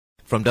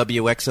From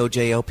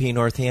WXOJLP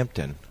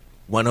Northampton,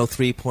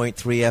 103.3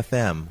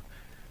 FM,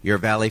 your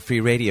Valley Free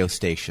radio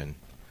station.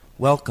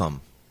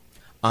 Welcome.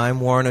 I'm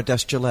Warren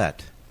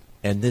Odess-Gillette,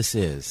 and this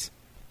is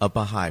A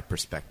Baha'i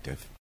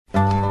Perspective.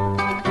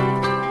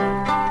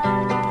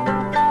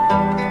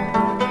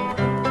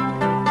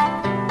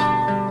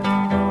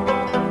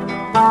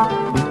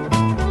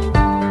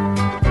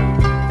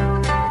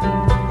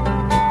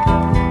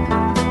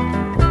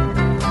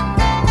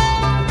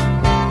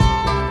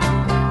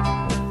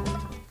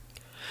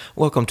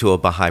 Welcome to A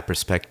Baha'i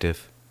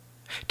Perspective.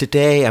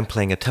 Today I'm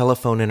playing a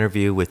telephone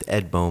interview with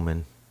Ed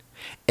Bauman.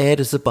 Ed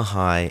is a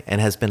Baha'i and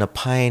has been a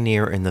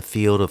pioneer in the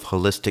field of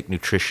holistic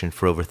nutrition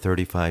for over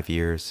 35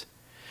 years.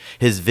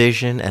 His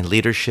vision and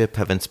leadership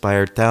have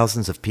inspired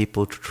thousands of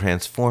people to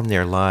transform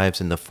their lives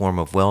in the form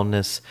of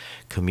wellness,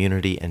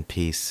 community, and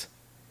peace.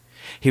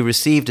 He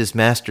received his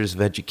Master's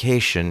of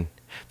Education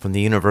from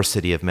the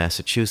University of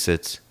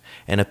Massachusetts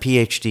and a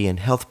PhD in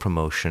Health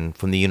Promotion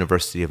from the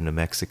University of New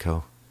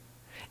Mexico.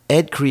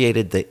 Ed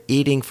created the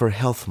Eating for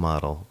Health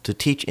model to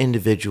teach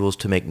individuals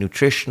to make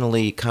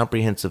nutritionally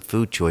comprehensive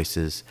food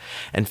choices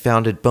and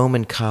founded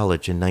Bauman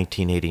College in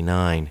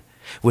 1989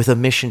 with a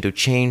mission to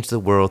change the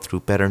world through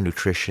better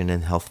nutrition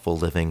and healthful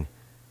living.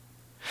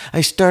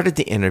 I started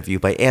the interview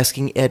by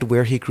asking Ed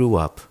where he grew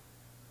up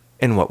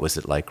and what was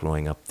it like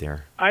growing up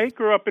there. I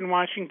grew up in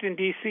Washington,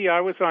 D.C.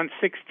 I was on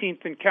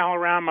 16th and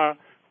Kalorama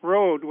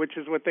Road, which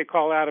is what they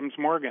call Adams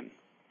Morgan.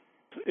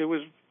 It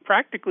was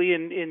practically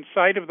in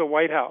sight of the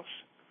White House.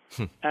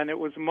 And it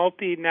was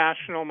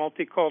multinational,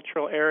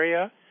 multicultural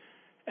area,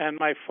 and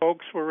my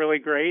folks were really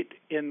great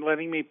in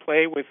letting me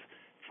play with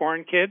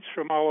foreign kids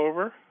from all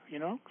over,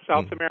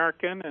 South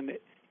American and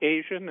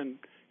Asian and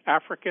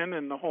African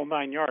and the whole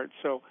nine yards.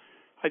 So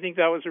I think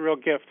that was a real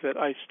gift that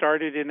I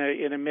started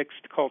in a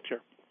mixed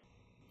culture.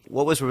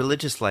 What was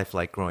religious life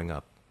like growing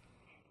up?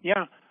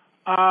 Yeah,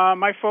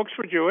 my folks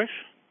were Jewish,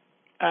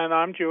 and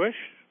I'm Jewish.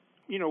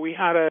 We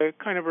had a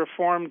kind of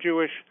Reformed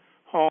Jewish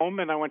home,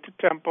 and I went to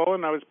temple,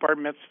 and I was bar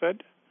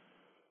mitzvahed.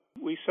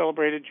 We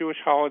celebrated Jewish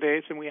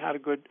holidays, and we had a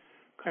good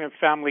kind of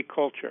family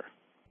culture.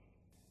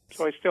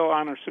 So I still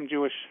honor some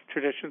Jewish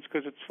traditions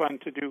because it's fun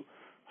to do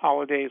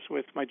holidays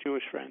with my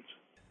Jewish friends.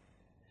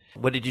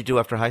 What did you do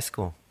after high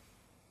school?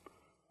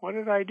 What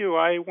did I do?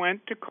 I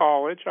went to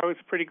college. I was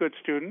a pretty good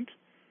student,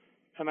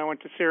 and I went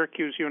to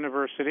Syracuse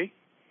University,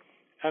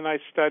 and I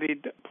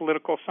studied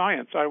political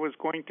science. I was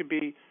going to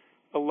be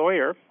a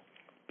lawyer,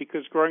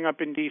 because growing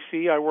up in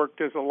D.C., I worked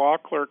as a law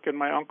clerk in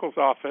my uncle's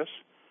office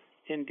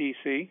in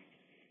D.C.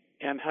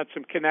 and had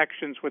some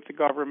connections with the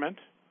government.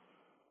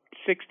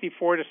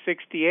 64 to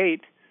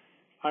 68,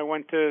 I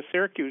went to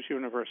Syracuse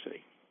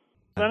University.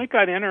 Then it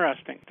got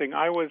interesting.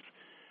 I was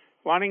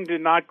wanting to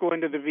not go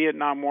into the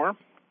Vietnam War,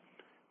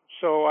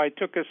 so I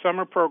took a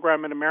summer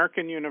program at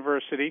American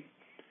University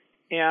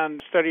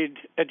and studied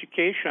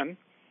education.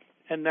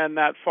 And then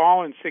that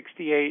fall in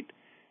 68,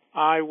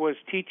 I was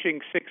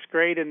teaching sixth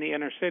grade in the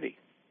inner city.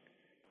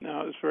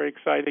 Now, it was very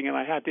exciting, and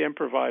I had to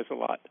improvise a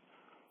lot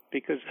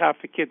because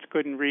half the kids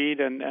couldn't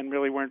read and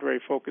really weren't very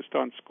focused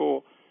on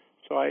school,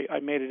 so I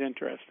made it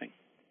interesting.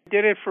 I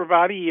did it for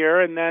about a year,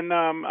 and then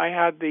I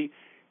had the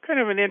kind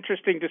of an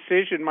interesting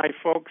decision. My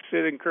folks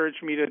had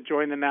encouraged me to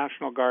join the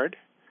National Guard,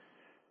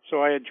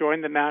 so I had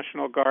joined the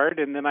National Guard,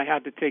 and then I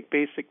had to take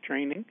basic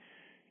training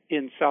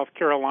in South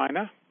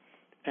Carolina,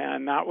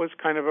 and that was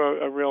kind of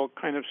a real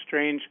kind of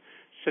strange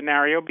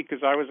scenario because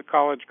I was a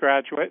college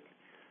graduate,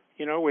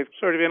 with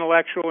sort of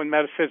intellectual and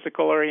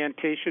metaphysical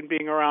orientation,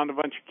 being around a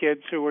bunch of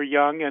kids who were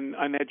young and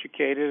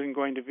uneducated and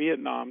going to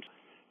Vietnam.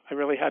 I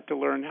really had to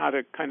learn how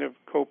to kind of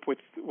cope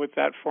with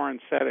that foreign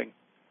setting.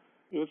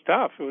 It was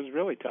tough. It was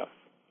really tough.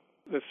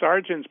 The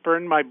sergeants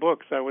burned my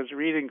books. I was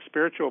reading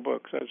spiritual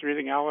books. I was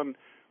reading Alan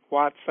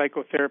Watts'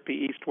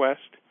 Psychotherapy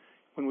East-West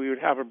when we would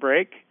have a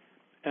break,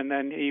 and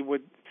then he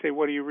would say,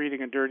 "What are you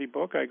reading, a dirty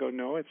book?" I go,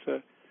 "No, it's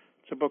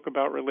a book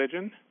about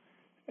religion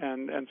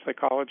and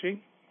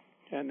psychology."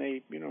 And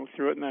they,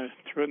 threw it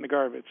in the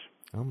garbage.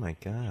 Oh my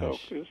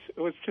gosh! So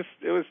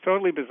it was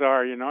totally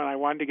bizarre, and I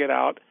wanted to get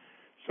out.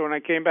 So when I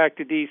came back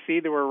to D.C.,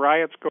 there were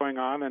riots going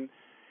on, and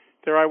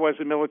there I was,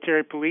 a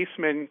military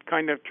policeman,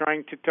 kind of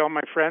trying to tell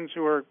my friends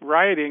who were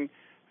rioting,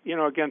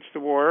 against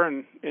the war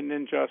and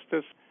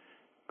injustice,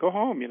 go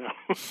home,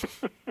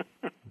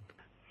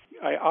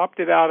 I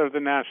opted out of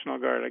the National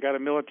Guard. I got a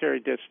military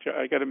discharge.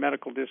 I got a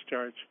medical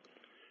discharge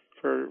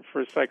for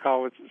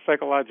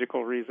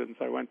psychological reasons.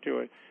 I went to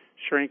a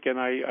shrink, and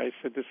I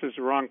said, this is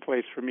the wrong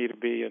place for me to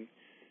be, and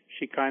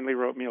she kindly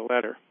wrote me a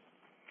letter.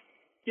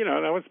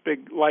 That was a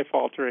big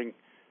life-altering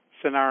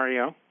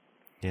scenario.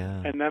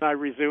 Yeah. And then I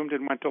resumed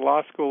and went to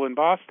law school in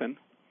Boston,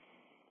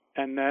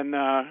 and then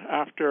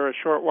after a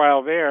short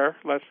while there,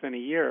 less than a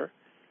year,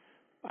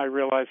 I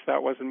realized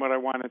that wasn't what I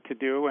wanted to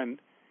do,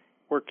 and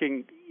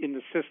working in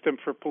the system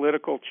for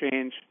political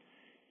change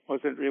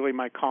wasn't really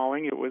my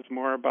calling. It was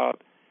more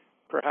about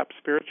perhaps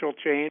spiritual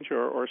change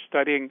or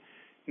studying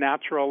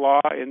natural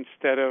law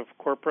instead of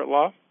corporate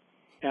law.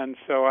 And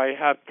so I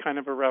had kind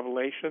of a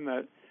revelation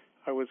that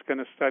I was going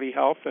to study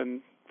health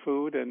and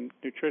food and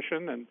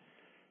nutrition, and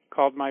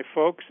called my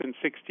folks in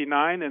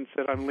 '69 and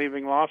said, I'm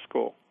leaving law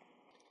school.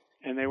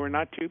 And they were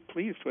not too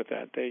pleased with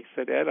that. They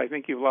said, Ed, I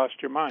think you've lost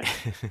your mind.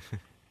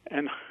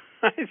 And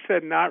I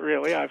said, not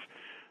really. I've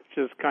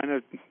just kind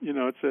of,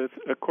 it's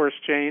a course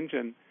change,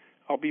 and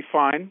I'll be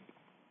fine.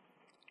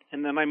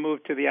 And then I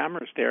moved to the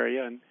Amherst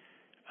area and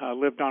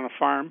lived on a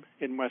farm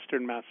in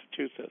western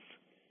Massachusetts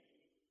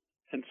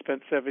and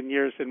spent 7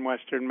 years in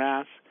western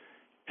Mass,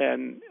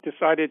 and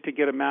decided to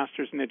get a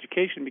master's in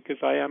education because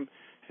I am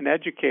an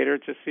educator.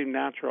 It just seemed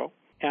natural.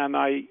 And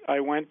I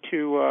went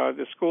to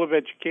the School of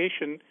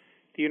Education,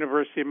 the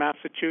University of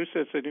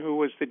Massachusetts, and who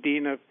was the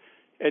Dean of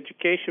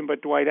Education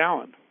but Dwight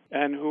Allen,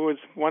 and who was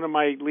one of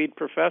my lead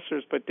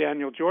professors but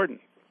Daniel Jordan.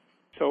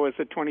 So as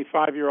a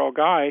 25-year-old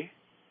guy,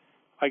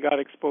 I got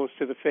exposed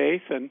to the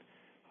faith, and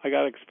I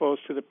got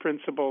exposed to the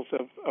principles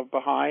of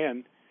Baha'i,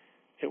 and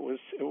it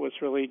was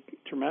really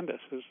tremendous.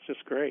 It was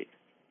just great.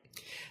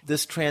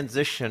 This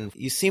transition,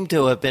 you seem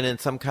to have been in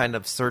some kind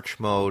of search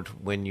mode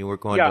when you were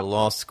going to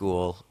law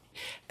school.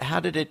 How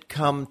did it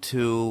come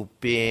to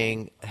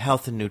being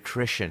health and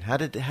nutrition? How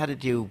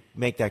did you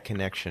make that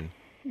connection?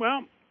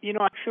 Well,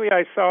 actually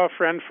I saw a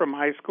friend from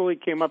high school. He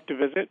came up to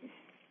visit,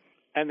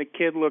 and the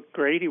kid looked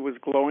great. He was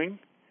glowing,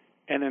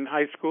 and in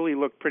high school he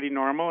looked pretty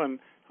normal, and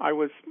I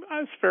was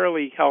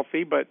fairly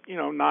healthy, but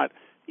not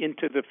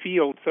into the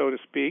field, so to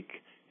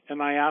speak.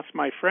 And I asked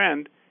my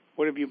friend,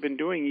 what have you been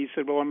doing? He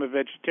said, well, I'm a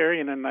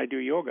vegetarian and I do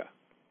yoga.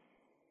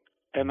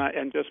 And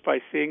just by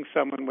seeing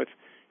someone with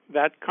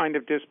that kind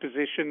of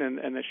disposition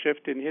and a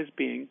shift in his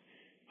being,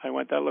 I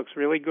went, that looks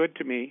really good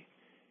to me.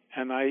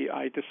 And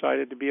I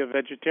decided to be a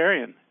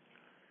vegetarian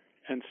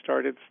and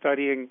started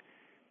studying,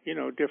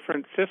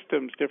 different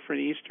systems,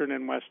 different Eastern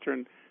and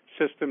Western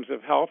systems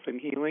of health and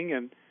healing,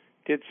 and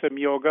did some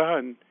yoga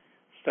and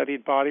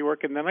studied body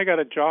work. And then I got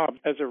a job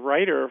as a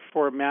writer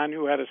for a man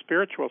who had a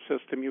spiritual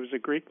system. He was a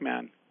Greek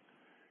man,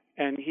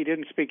 and he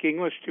didn't speak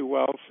English too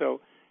well,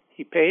 so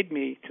he paid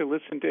me to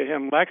listen to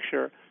him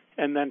lecture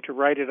and then to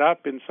write it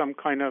up in some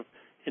kind of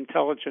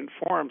intelligent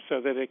form so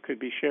that it could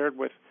be shared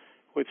with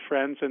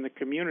friends in the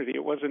community.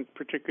 It wasn't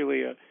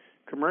particularly a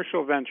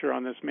commercial venture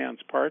on this man's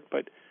part,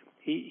 but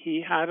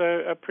he had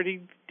a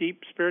pretty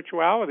deep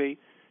spirituality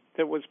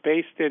that was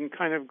based in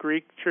kind of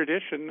Greek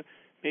tradition,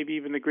 maybe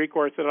even the Greek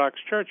Orthodox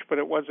Church, but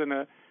it wasn't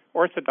a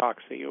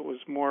orthodoxy. It was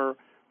more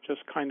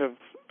just kind of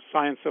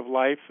science of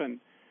life and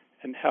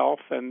health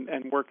and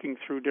working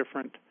through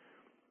different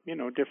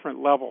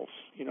levels,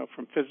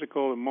 from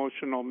physical,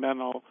 emotional,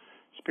 mental,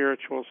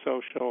 spiritual,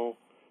 social,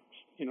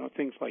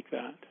 things like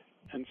that.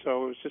 And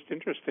so it was just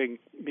interesting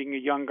being a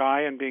young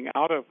guy and being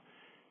out of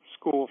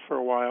school for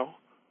a while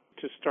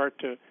to start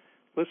to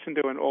listen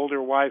to an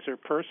older, wiser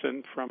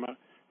person from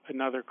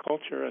another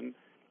culture and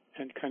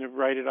kind of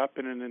write it up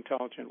in an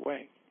intelligent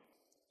way.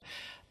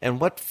 And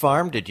what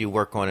farm did you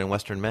work on in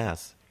Western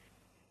Mass?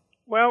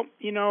 Well,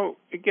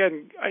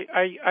 again,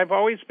 I've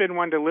always been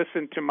one to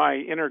listen to my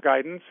inner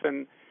guidance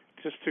and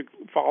just to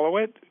follow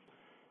it.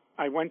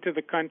 I went to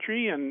the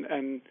country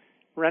and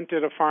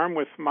rented a farm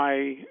with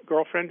my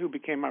girlfriend who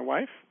became my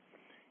wife.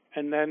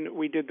 And then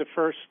we did the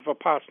first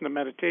Vipassana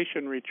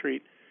meditation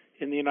retreat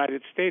in the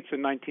United States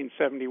in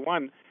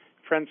 1971.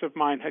 Friends of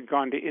mine had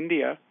gone to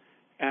India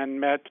and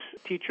met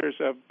teachers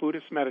of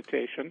Buddhist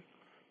meditation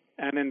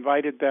and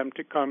invited them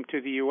to come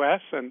to the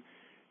U.S., and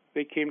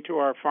they came to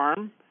our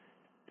farm,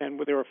 and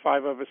there were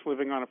 5 of us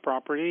living on a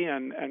property,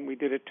 and we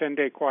did a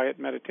 10-day quiet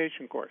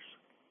meditation course.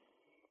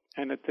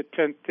 And at the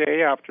 10th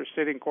day, after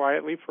sitting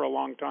quietly for a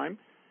long time,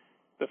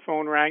 the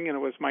phone rang, and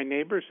it was my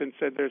neighbors, and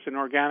said there's an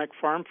organic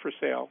farm for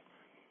sale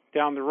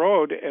down the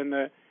road, and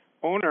the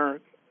owner,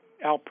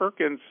 Al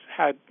Perkins,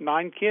 had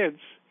 9 kids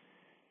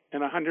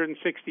and a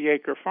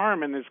 160-acre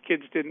farm, and his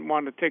kids didn't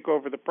want to take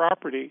over the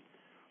property,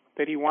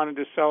 that he wanted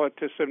to sell it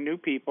to some new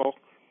people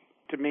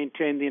to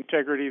maintain the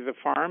integrity of the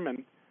farm.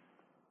 And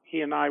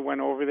he and I went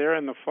over there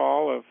in the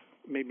fall of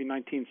maybe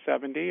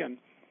 1970, and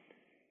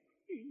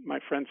my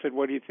friend said,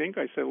 what do you think?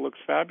 I said, it looks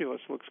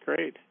fabulous, looks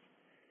great.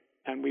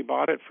 And we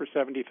bought it for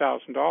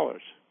 $70,000.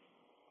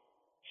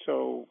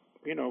 So,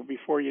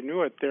 before you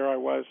knew it, there I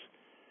was,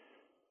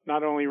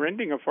 not only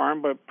renting a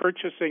farm, but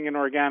purchasing an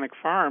organic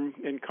farm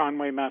in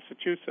Conway,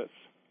 Massachusetts.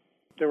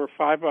 There were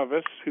 5 of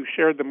us who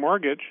shared the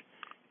mortgage,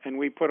 and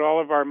we put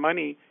all of our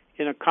money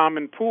in a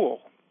common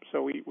pool.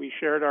 So we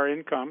shared our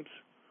incomes.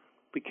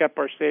 We kept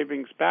our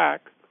savings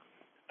back,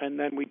 and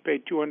then we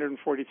paid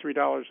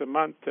 $243 a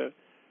month to,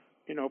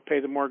 pay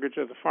the mortgage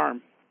of the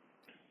farm.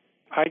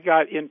 I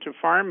got into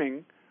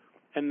farming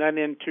and then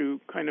into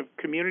kind of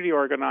community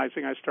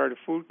organizing. I started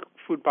a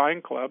food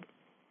buying club.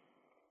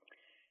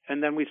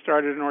 And then we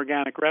started an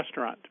organic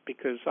restaurant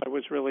because I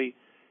was really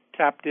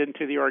tapped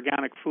into the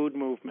organic food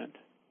movement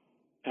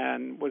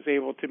and was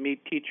able to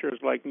meet teachers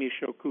like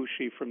Michio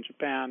Kushi from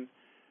Japan,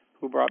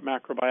 who brought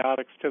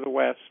macrobiotics to the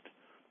West,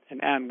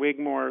 and Ann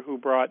Wigmore, who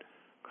brought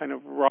kind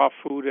of raw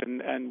food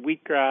and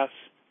wheatgrass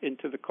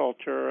into the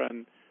culture,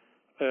 and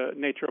a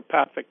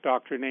naturopathic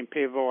doctor named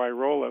Paavo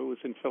Airola, who was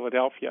in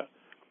Philadelphia,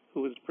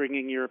 who was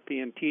bringing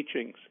European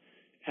teachings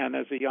And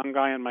as a young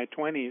guy in my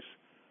 20s,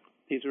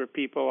 these were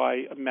people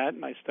I met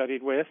and I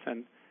studied with,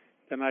 and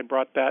then I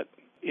brought that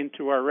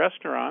into our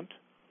restaurant,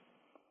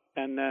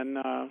 and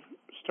then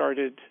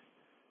started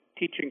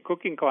teaching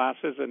cooking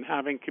classes and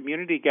having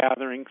community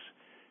gatherings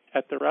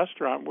at the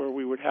restaurant where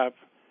we would have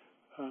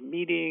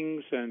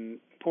meetings and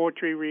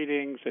poetry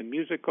readings and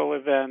musical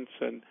events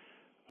and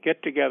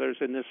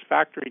get-togethers in this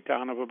factory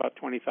town of about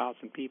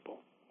 20,000 people.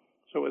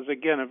 So it was,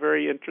 again, a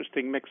very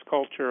interesting mixed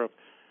culture of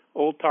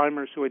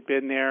old-timers who had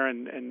been there,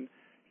 and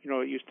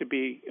it used to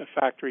be a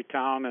factory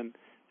town, and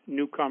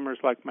newcomers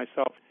like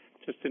myself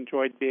just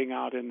enjoyed being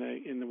out in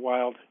the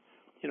wild,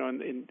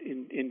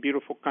 in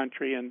beautiful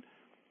country, and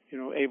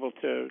able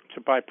to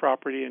buy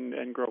property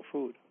and grow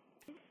food.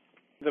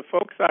 The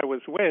folks I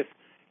was with,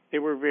 they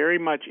were very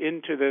much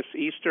into this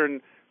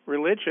Eastern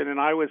religion, and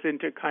I was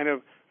into kind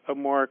of a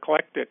more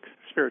eclectic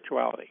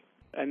spirituality.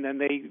 And then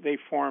they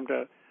formed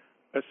a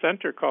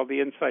center called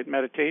the Insight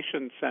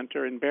Meditation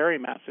Center in Barre,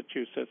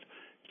 Massachusetts,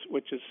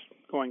 which is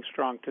going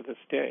strong to this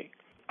day.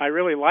 I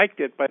really liked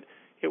it, but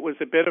it was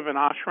a bit of an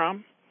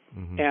ashram,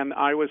 and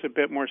I was a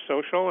bit more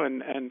social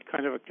and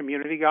kind of a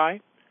community guy.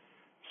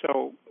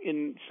 So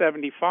in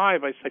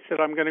 1975, I said,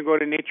 I'm going to go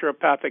to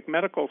naturopathic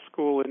medical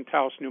school in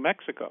Taos, New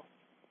Mexico.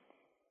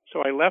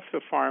 So I left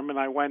the farm and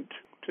I went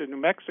to New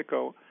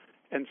Mexico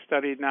and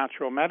studied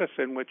natural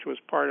medicine, which was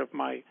part of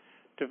my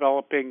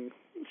developing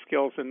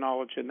skills and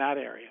knowledge in that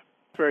area.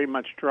 Very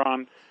much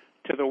drawn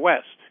to the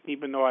West,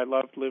 even though I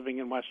loved living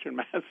in Western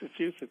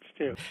Massachusetts,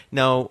 too.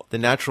 Now, the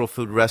natural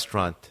food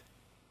restaurant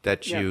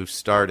that you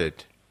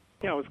started.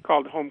 Yeah, it was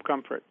called Home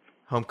Comfort.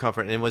 Home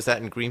Comfort. And was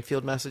that in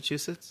Greenfield,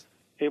 Massachusetts?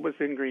 It was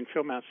in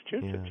Greenfield,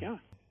 Massachusetts, yeah.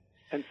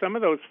 And some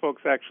of those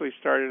folks actually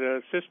started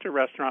a sister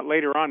restaurant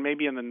later on,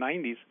 maybe in the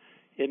 90s,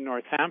 in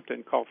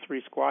Northampton called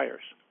Three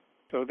Squires.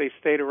 So they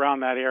stayed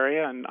around that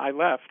area, and I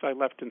left. I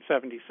left in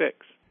 1976.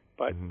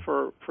 But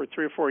for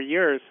 3 or 4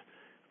 years,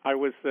 I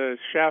was the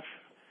chef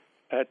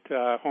at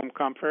Home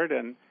Comfort,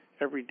 and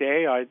every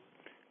day I'd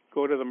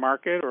go to the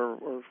market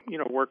or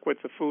work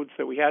with the foods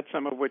that we had,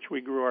 some of which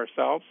we grew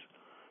ourselves,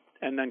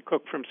 and then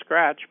cook from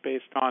scratch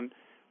based on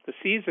the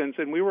seasons,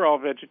 and we were all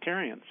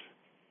vegetarians.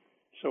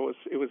 So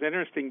it was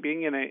interesting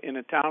being in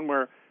a town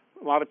where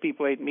a lot of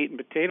people ate meat and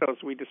potatoes.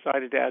 We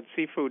decided to add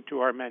seafood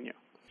to our menu.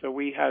 So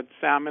we had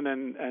salmon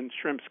and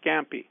shrimp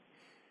scampi.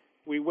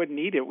 We wouldn't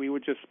eat it. We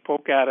would just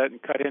poke at it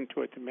and cut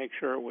into it to make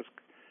sure it was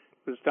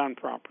done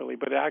properly.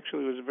 But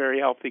actually it was a very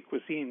healthy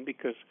cuisine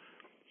because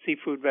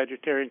seafood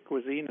vegetarian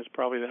cuisine is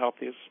probably the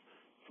healthiest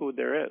food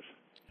there is.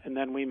 And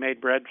then we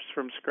made breads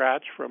from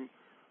scratch from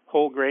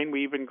whole grain.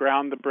 We even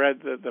ground the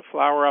bread, the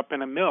flour up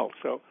in a mill.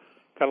 So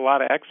got a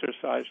lot of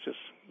exercise, just,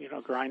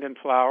 grinding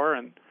flour,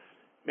 and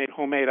made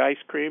homemade ice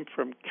cream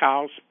from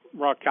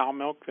raw cow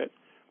milk that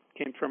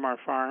came from our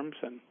farms.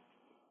 And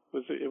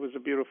it was a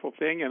beautiful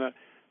thing. And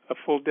a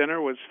full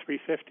dinner was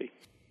 $3.50.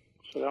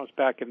 So that was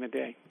back in the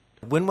day.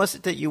 When was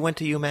it that you went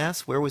to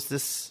UMass? Where was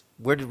this?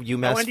 Where did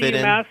UMass fit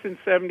in? I went to UMass in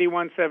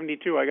 71,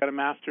 72. I got a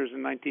master's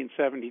in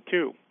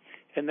 1972.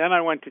 And then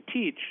I went to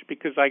teach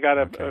because I got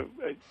a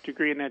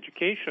degree in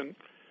education.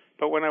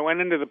 But when I went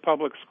into the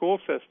public school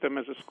system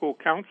as a school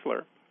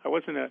counselor, I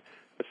wasn't a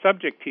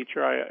subject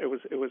teacher. It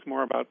was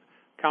more about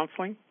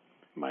counseling.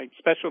 My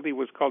specialty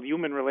was called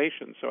human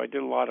relations, so I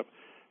did a lot of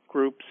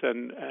groups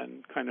and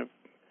kind of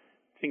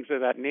things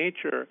of that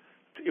nature.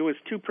 It was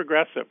too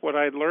progressive. What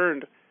I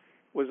learned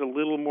was a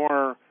little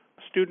more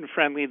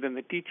student-friendly than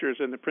the teachers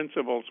and the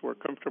principals were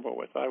comfortable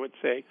with, I would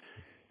say.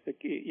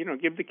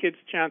 Give the kids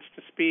a chance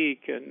to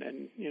speak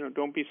and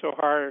don't be so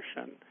harsh,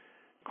 and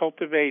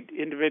cultivate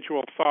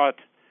individual thought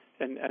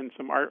and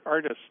some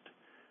artist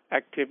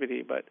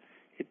activity. But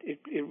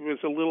it was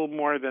a little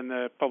more than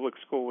the public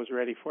school was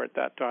ready for at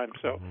that time.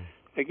 So,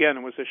 again,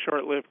 it was a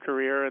short-lived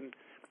career, and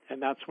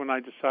that's when I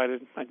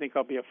decided I think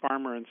I'll be a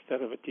farmer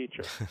instead of a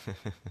teacher.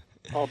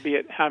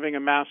 Albeit having a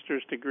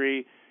master's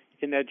degree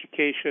in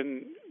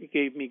education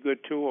gave me good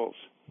tools,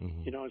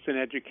 as an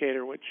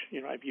educator, which,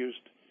 I've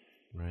used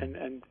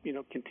and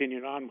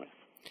continued on with.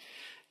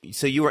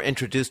 So you were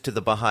introduced to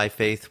the Baha'i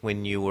faith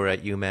when you were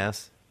at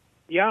UMass?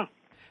 Yeah.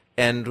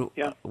 And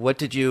what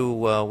did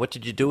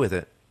you do with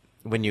it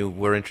when you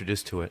were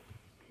introduced to it?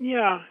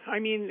 Yeah, I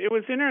mean, it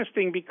was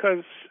interesting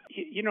because,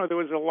 there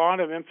was a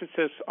lot of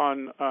emphasis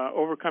on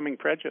overcoming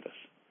prejudice.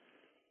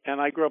 And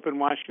I grew up in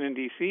Washington,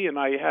 D.C., and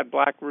I had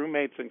black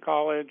roommates in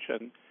college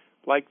and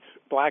liked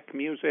black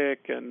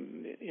music.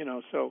 And,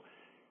 so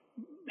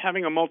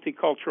having a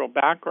multicultural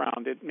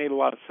background, it made a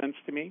lot of sense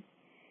to me.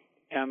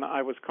 And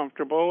I was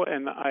comfortable,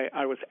 and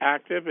I was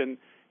active in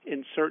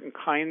certain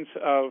kinds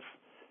of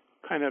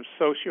kind of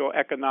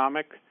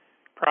socioeconomic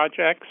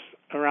projects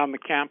around the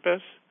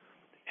campus.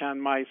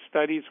 And my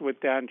studies with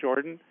Dan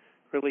Jordan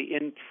really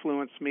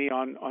influenced me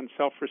on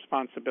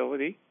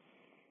self-responsibility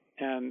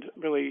and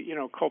really,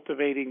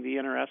 cultivating the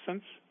inner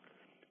essence.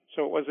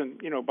 So it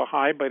wasn't,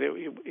 Baha'i, but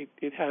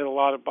it had a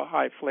lot of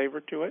Baha'i flavor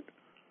to it.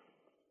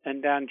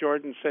 And Dan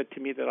Jordan said to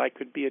me that I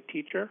could be a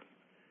teacher.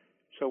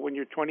 So when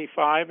you're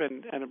 25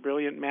 and a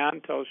brilliant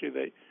man tells you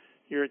that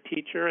you're a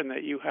teacher and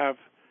that you have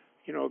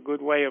a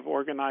good way of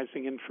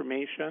organizing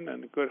information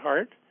and a good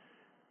heart,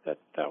 that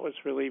was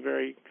really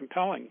very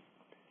compelling.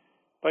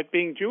 But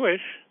being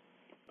Jewish,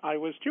 I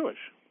was Jewish.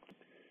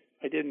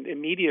 I didn't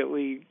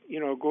immediately,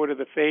 go to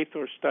the faith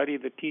or study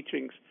the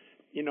teachings,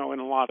 in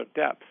a lot of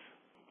depth.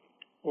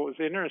 What was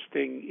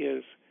interesting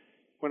is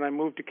when I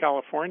moved to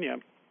California,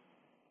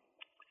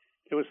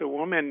 there was a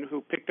woman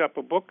who picked up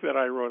a book that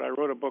I wrote. I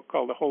wrote a book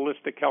called The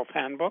Holistic Health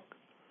Handbook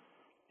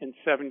in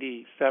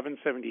 77,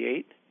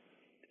 78,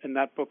 and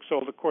that book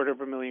sold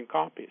 250,000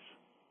 copies.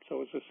 So it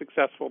was a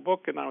successful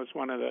book, and I was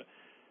one of the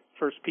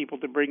first people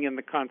to bring in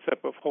the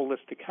concept of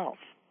holistic health,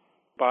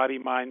 body,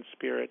 mind,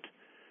 spirit,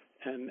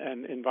 and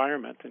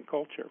environment and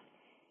culture.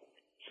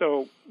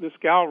 So this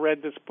gal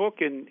read this book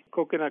in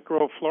Coconut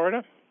Grove,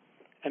 Florida,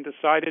 and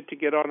decided to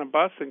get on a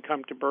bus and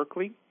come to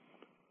Berkeley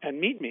and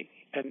meet me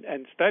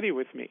and study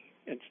with me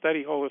and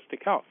study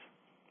holistic health.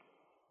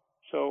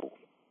 So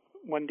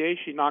one day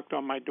she knocked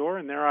on my door,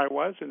 and there I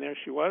was, and there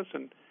she was,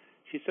 and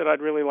she said,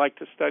 "I'd really like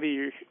to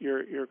study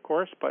your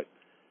course, but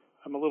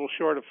I'm a little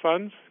short of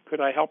funds.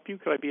 Could I help you?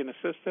 Could I be an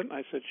assistant?"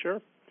 I said,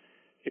 "Sure,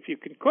 if you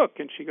can cook."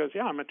 And she goes,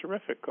 "Yeah, I'm a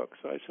terrific cook."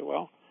 So I said,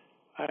 "Well,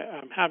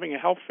 I'm having a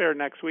health fair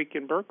next week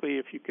in Berkeley.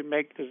 If you can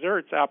make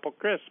desserts, apple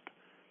crisp,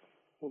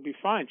 we'll be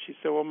fine." She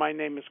said, "Well, my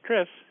name is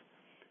Chris,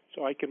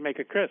 so I can make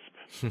a crisp."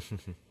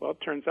 Well,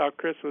 it turns out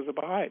Chris was a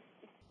Baha'i.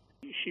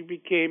 She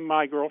became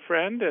my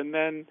girlfriend, and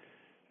then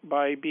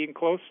by being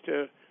close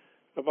to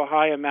a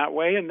Baha'i in that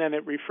way, and then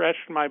it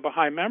refreshed my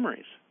Baha'i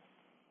memories,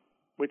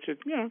 which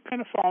had,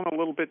 kind of fallen a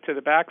little bit to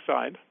the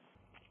backside.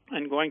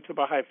 And going to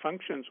Baha'i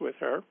functions with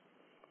her,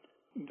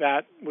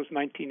 that was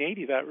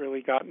 1980. That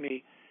really got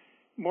me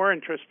more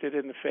interested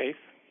in the faith,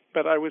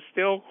 but I was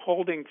still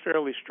holding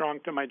fairly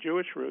strong to my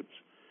Jewish roots,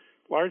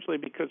 largely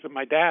because of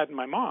my dad and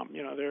my mom.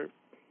 They're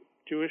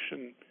Jewish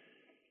and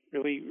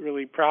really,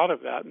 really proud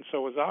of that, and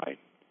so was I.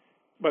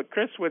 But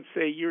Chris would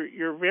say,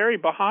 "You're very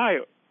Baha'i.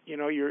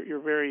 You're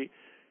very,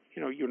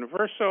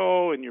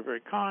 universal, and you're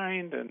very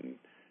kind, and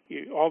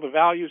all the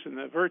values and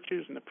the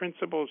virtues and the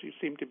principles, you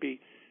seem to be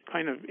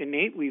kind of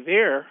innately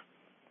there."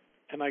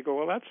 And I go,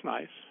 "Well, that's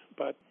nice,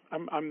 but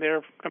I'm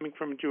there coming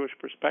from a Jewish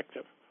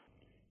perspective."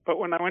 But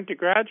when I went to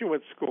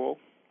graduate school,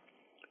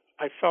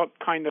 I felt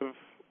kind of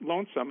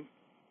lonesome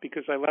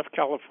because I left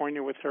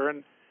California with her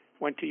and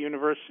went to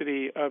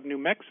University of New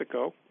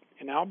Mexico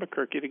in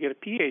Albuquerque to get a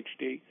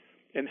PhD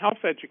in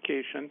health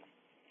education.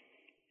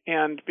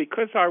 And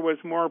because I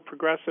was more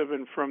progressive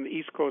and from the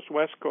East Coast,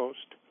 West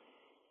Coast,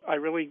 I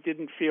really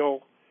didn't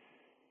feel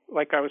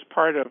like I was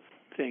part of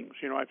things.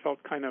 I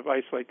felt kind of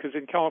isolated because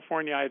in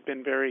California I had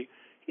been very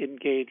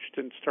engaged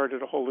and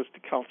started a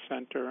holistic health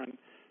center and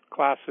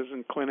classes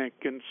and clinic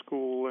and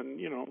school and,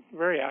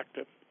 very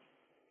active.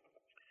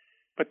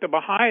 But the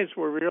Baha'is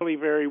were really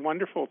very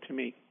wonderful to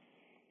me.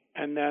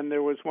 And then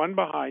there was one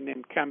Baha'i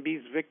named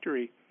Camby's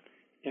Victory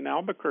in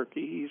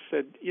Albuquerque. He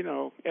said,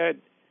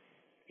 "Ed,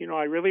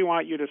 I really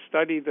want you to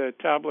study the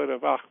tablet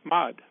of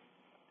Ahmad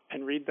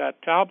and read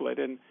that tablet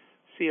and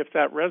see if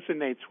that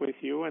resonates with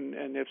you.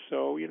 And if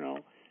so,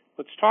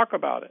 let's talk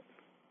about it."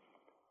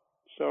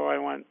 So I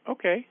went,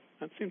 okay,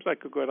 that seems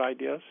like a good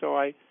idea. So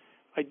I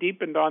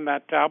deepened on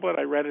that tablet.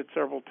 I read it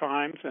several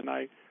times, and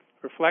I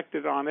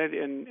reflected on it.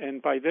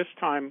 And by this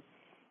time,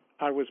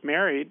 I was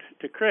married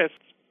to Chris.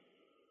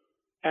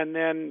 And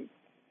then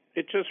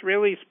it just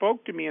really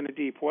spoke to me in a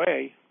deep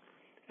way.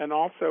 And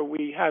also,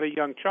 we had a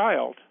young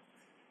child.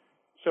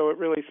 So it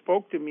really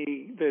spoke to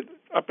me that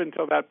up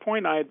until that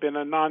point, I had been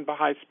a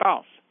non-Baha'i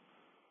spouse.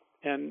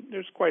 And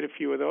there's quite a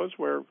few of those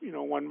where,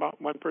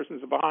 one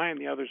person's a Baha'i and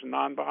the other's a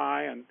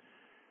non-Baha'i.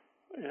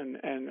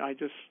 And I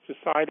just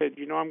decided,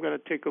 I'm going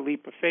to take a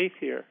leap of faith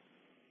here.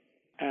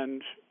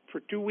 And for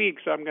 2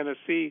 weeks, I'm going to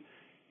see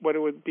what it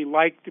would be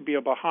like to be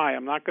a Baha'i.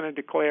 I'm not going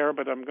to declare,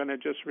 but I'm going to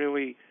just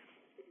really,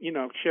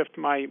 shift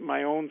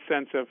my own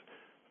sense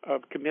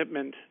of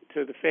commitment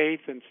to the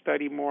faith and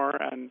study more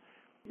and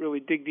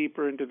really dig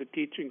deeper into the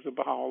teachings of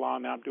Baha'u'llah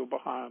and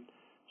Abdu'l-Baha and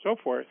so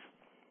forth.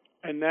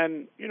 And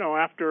then,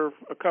 after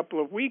a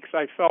couple of weeks,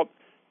 I felt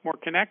more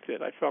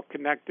connected. I felt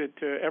connected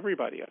to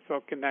everybody. I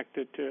felt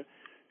connected to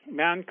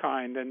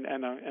mankind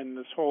and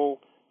this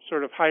whole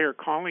sort of higher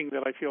calling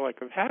that I feel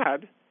like I've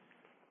had.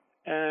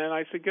 And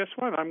I said, "Guess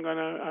what?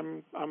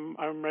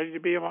 I'm ready to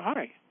be a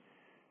Baha'i."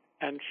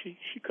 And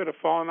she could have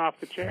fallen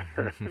off the chair.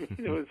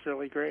 It was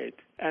really great.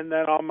 And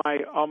then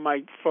all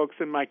my folks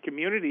in my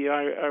community,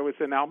 I was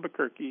in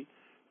Albuquerque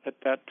at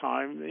that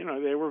time.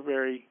 They were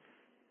very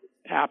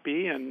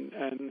happy,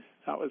 and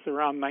that was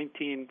around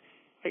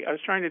I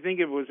was trying to think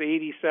if it was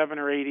 87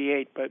 or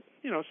 88, but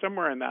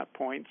somewhere in that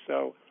point.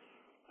 So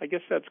I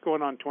guess that's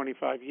going on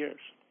 25 years.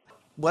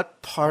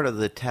 What part of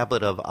the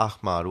Tablet of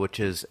Ahmad, which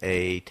is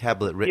a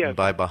tablet written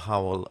by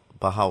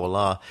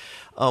Baha'u'llah,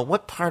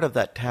 what part of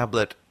that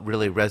tablet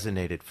really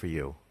resonated for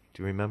you?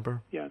 Do you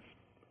remember? Yes.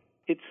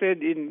 It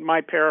said, in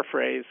my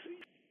paraphrase,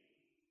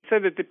 it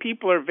said that the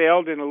people are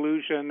veiled in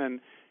illusion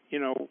and,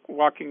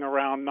 walking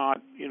around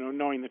not,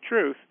 knowing the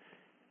truth.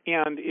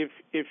 And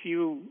if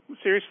you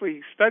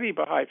seriously study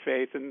Baha'i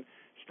faith and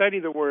study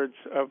the words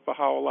of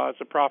Baha'u'llah as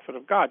a prophet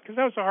of God, because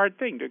that was a hard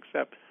thing to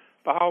accept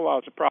Baha'u'llah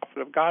as a prophet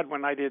of God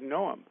when I didn't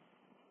know him.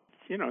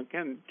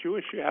 Again,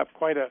 Jewish, you have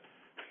quite a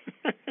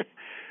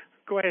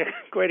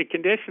quite a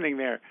conditioning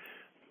there,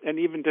 and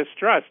even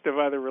distrust of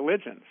other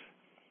religions.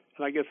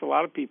 And I guess a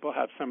lot of people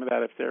have some of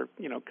that if they're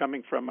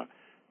coming from a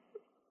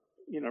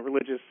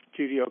religious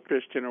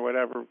Judeo-Christian or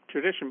whatever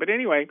tradition. But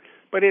anyway,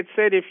 it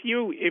said if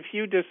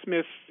you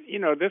dismiss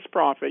this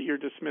prophet, you're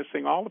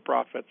dismissing all the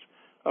prophets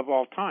of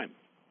all time.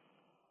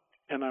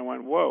 And I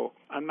went, whoa,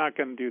 I'm not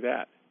going to do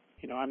that.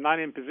 I'm not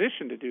in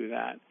position to do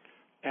that.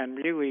 And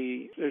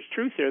really, there's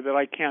truth here that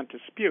I can't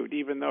dispute,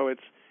 even though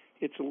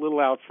it's a little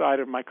outside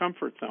of my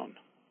comfort zone,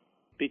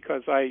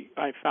 because I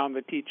found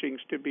the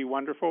teachings to be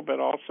wonderful, but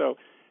also,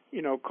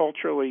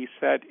 culturally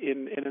set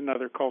in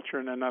another culture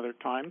and another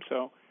time.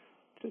 So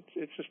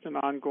it's just an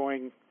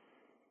ongoing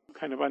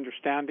kind of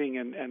understanding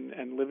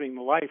and living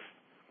the life.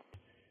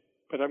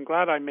 But I'm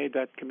glad I made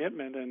that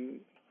commitment, and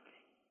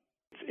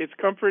it's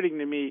comforting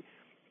to me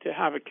to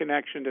have a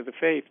connection to the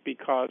faith,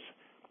 because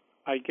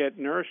I get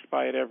nourished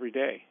by it every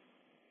day,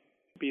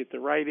 be it the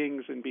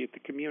writings and be it the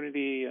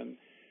community and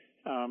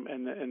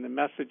the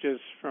messages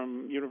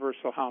from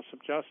Universal House of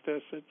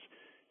Justice.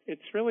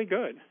 It's really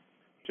good.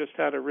 Just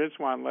had a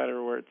Rizwan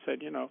letter where it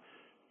said,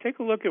 take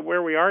a look at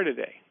where we are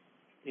today.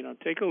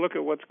 Take a look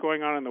at what's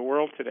going on in the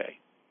world today,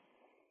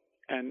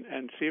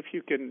 and see if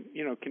you can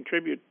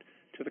contribute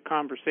to the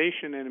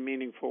conversation in a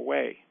meaningful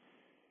way,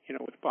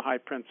 with Baha'i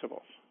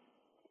principles.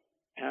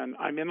 And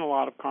I'm in a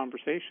lot of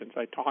conversations.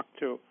 I talk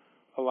to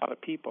a lot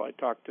of people. I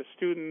talk to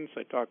students.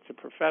 I talk to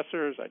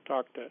professors. I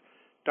talk to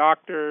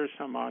doctors.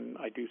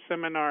 I do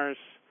seminars.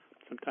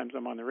 Sometimes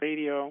I'm on the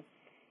radio.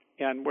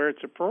 And where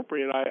it's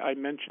appropriate, I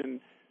mention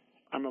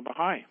I'm a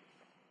Baha'i.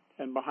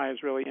 And Baha'i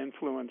has really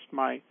influenced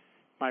my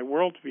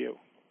worldview,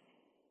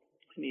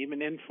 and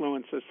even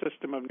influenced the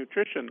system of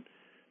nutrition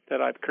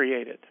that I've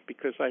created,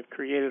 because I've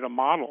created a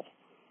model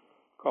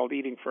called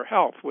Eating for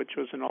Health, which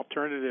was an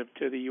alternative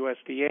to the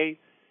USDA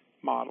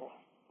model.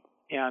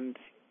 And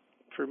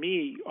for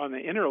me, on the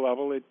inner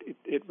level,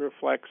 it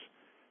reflects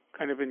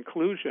kind of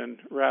inclusion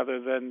rather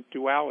than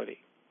duality.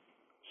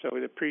 So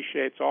it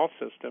appreciates all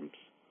systems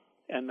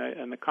and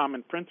the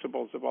common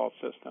principles of all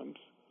systems,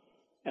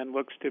 and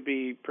looks to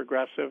be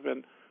progressive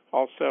and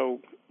also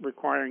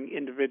requiring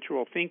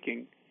individual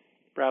thinking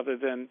rather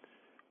than,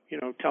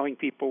 telling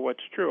people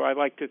what's true. I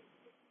like to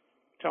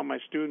tell my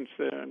students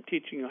that I'm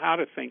teaching you how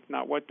to think,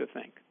 not what to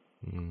think.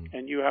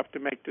 And you have to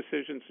make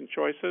decisions and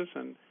choices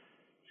and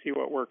see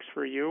what works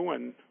for you.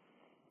 And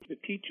the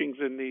teachings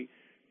and the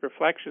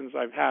reflections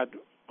I've had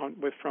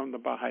from the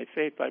Baha'i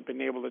faith, I've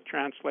been able to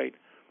translate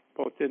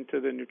both into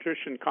the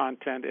nutrition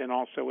content and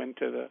also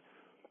into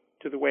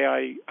the way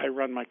I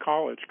run my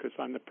college, because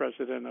I'm the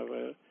president of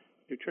a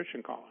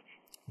nutrition college.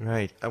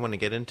 Right. I want to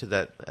get into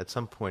that at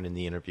some point in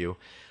the interview.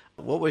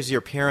 What was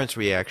your parents'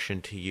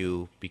 reaction to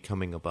you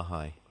becoming a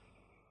Baha'i?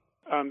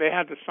 They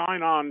had to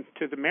sign on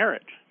to the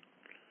marriage.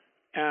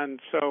 And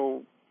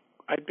so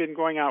I'd been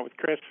going out with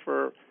Chris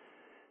for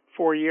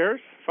 5 years,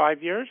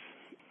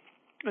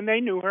 and they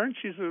knew her, and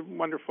she's a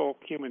wonderful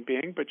human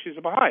being, but she's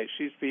a Baha'i.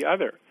 She's the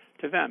other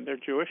to them. They're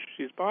Jewish.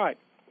 She's Baha'i.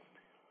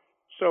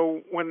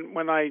 So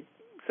when I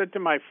said to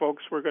my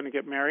folks, we're going to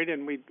get married,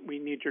 and we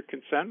need your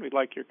consent, we'd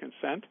like your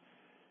consent,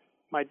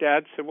 my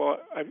dad said, well,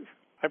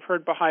 I've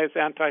heard Baha'i is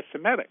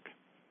anti-Semitic.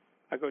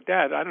 I go,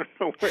 Dad, I don't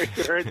know where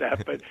you heard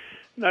that, but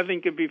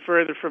nothing could be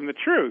further from the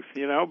truth.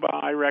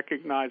 Baha'i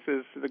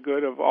recognizes the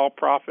good of all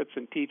prophets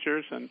and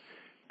teachers, and,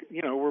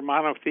 we're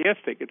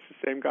monotheistic. It's the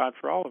same God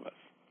for all of us.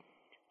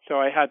 So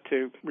I had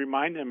to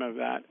remind him of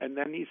that. And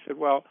then he said,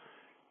 well,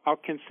 I'll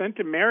consent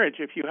to marriage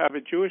if you have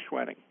a Jewish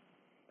wedding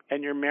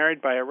and you're married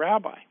by a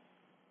rabbi.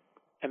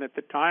 And at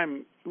the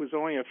time, it was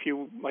only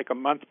a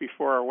month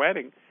before our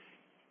wedding,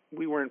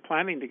 we weren't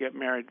planning to get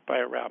married by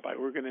a rabbi.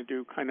 We were going to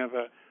do kind of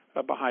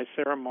a Baha'i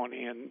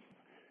ceremony and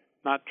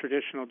not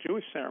traditional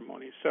Jewish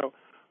ceremonies. So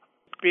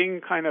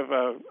being kind of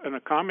an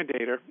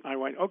accommodator, I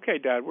went, okay,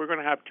 Dad, we're going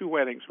to have two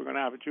weddings. We're going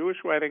to have a Jewish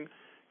wedding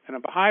and a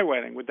Baha'i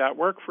wedding. Would that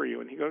work for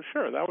you? And he goes,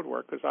 sure, that would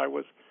work, because I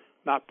was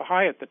not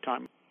Baha'i at the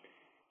time.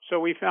 So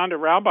we found a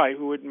rabbi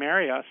who would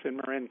marry us in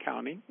Marin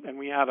County, and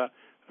we had a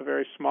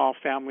very small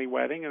family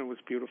wedding, and it was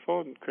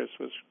beautiful, and Chris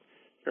was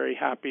very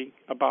happy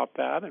about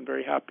that and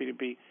very happy to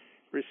be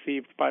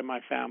received by my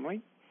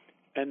family.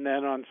 And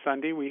then on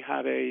Sunday we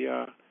had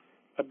a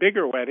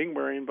bigger wedding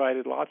where we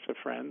invited lots of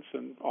friends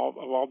and of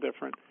all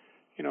different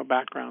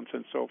backgrounds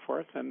and so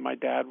forth. And my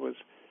dad was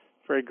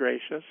very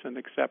gracious and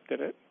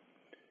accepted it.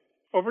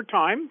 Over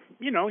time,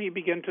 he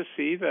began to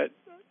see that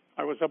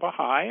I was a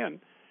Baha'i and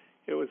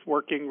it was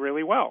working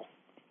really well,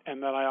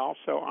 and that I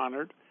also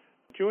honored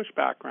Jewish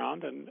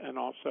background and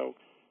also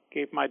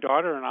gave my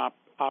daughter an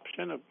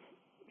option of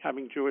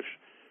having Jewish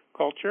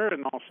culture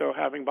and also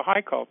having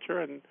Baha'i culture,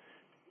 and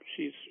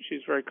she's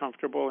very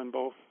comfortable in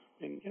both,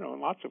 in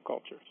lots of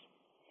cultures.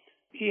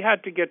 He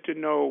had to get to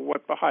know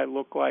what Baha'i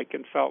looked like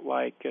and felt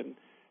like, and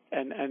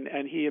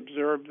he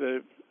observed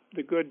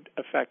the good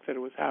effect that it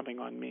was having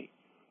on me.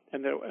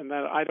 and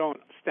that I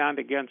don't stand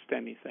against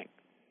anything.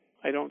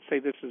 I don't say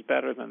this is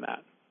better than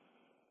that.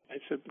 I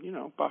said,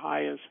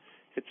 Baha'i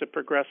it's a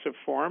progressive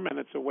form, and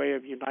it's a way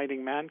of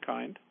uniting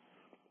mankind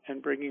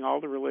and bringing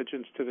all the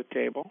religions to the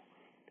table,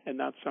 and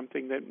that's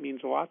something that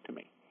means a lot to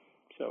me.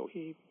 So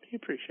he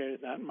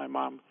appreciated that, and my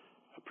mom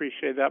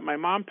appreciated that. My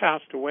mom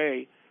passed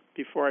away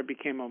before I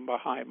became a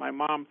Baha'i. My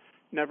mom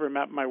never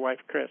met my wife,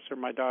 Chris, or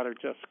my daughter,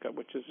 Jessica,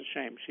 which is a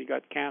shame. She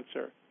got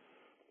cancer.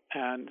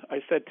 And I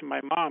said to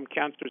my mom,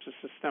 cancer is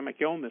a systemic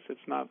illness. It's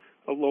not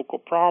a local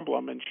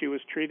problem. And she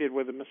was treated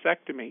with a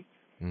mastectomy.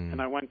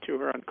 And I went to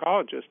her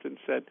oncologist and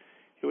said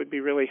it would be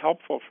really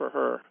helpful for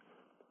her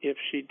if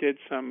she did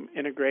some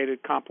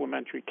integrated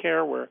complementary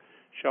care where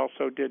she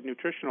also did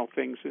nutritional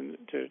things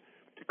to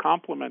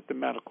complement the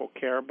medical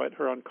care, but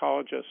her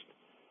oncologist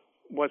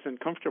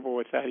wasn't comfortable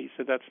with that. He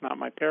said, that's not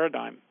my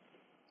paradigm.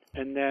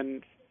 And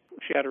then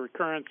she had a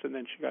recurrence, and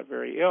then she got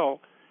very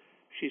ill.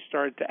 She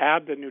started to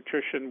add the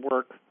nutrition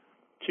work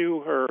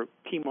to her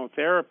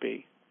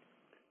chemotherapy,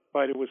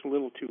 but it was a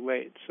little too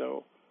late.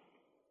 So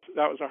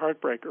that was a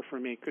heartbreaker for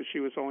me because she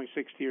was only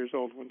 60 years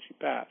old when she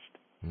passed.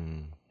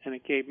 And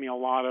it gave me a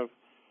lot of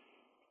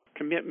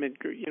commitment.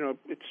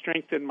 It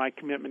strengthened my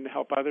commitment to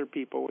help other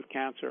people with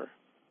cancer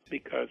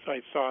because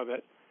I saw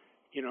that,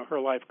 her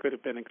life could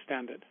have been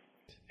extended.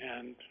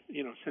 And,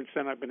 since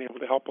then I've been able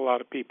to help a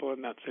lot of people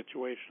in that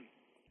situation.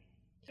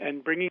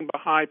 And bringing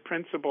Baha'i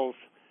principles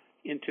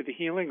into the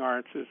healing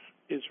arts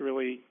is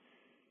really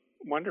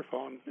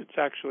wonderful. And it's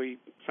actually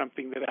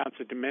something that adds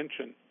a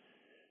dimension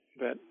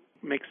that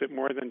makes it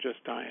more than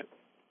just diet.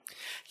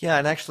 Yeah,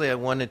 and actually I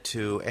wanted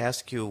to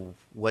ask you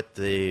what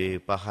the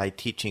Baha'i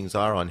teachings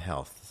are on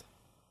health.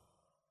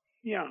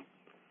 Yeah.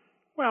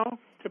 Well,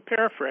 to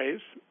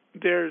paraphrase,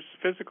 there's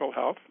physical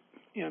health,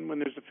 and when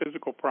there's a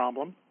physical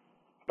problem,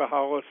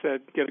 Baha'u'llah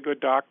said, get a good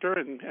doctor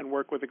and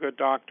work with a good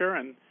doctor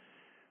and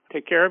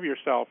take care of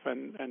yourself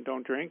and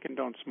don't drink and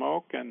don't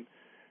smoke and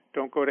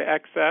don't go to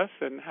excess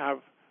and have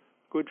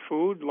good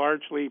food,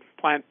 largely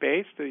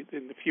plant-based.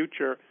 In the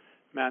future,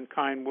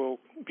 mankind will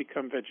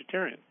become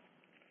vegetarian.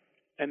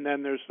 And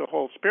then there's the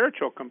whole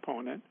spiritual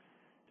component,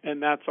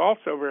 and that's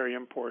also very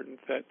important,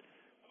 that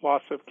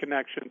loss of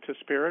connection to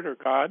spirit or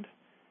God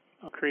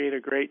create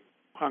a great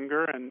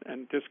hunger and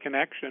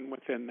disconnection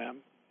within them.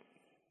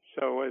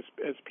 So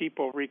as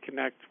people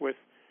reconnect with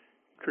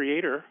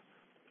Creator,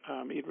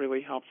 it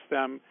really helps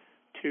them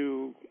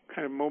to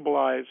kind of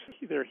mobilize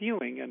their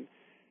healing. And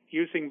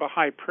using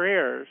Baha'i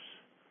prayers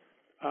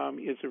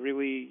is a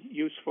really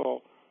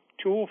useful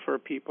tool for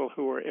people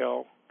who are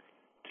ill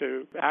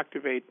to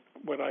activate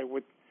what I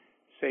would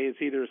say is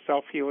either a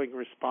self-healing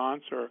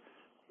response or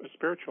a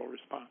spiritual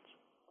response.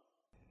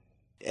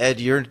 Ed,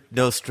 you're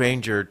no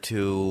stranger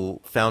to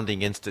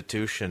founding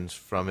institutions,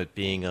 from it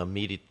being a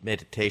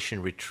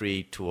meditation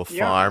retreat to a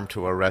farm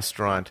to a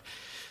restaurant.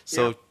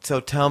 So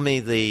tell me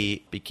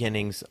the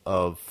beginnings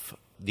of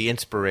the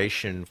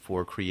inspiration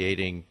for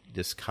creating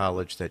this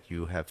college that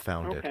you have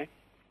founded. Okay.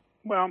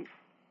 Well,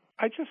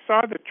 I just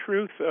saw the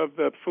truth of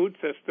the food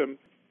system,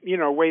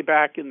 way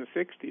back in the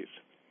 60s.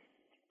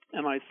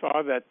 And I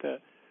saw that the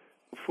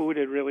food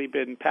had really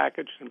been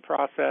packaged and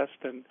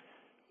processed, and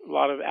a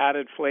lot of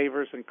added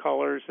flavors and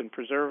colors and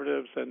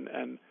preservatives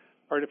and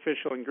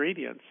artificial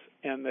ingredients,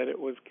 and that it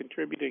was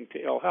contributing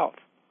to ill health.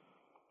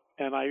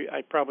 And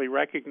I probably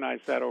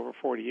recognized that over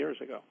 40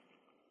 years ago.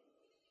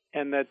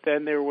 And that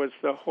then there was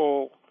the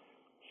whole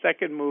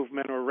second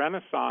movement or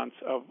renaissance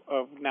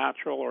of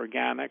natural,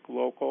 organic,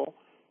 local,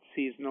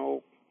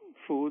 seasonal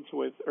foods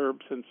with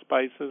herbs and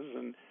spices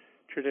and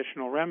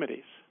traditional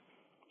remedies.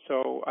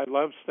 So I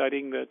love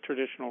studying the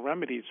traditional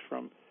remedies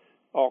from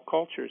all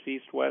cultures,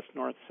 east, west,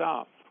 north,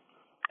 south.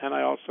 And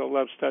I also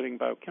love studying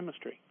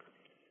biochemistry.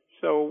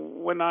 So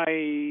when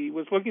I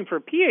was looking for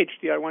a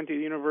PhD, I went to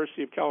the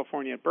University of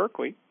California at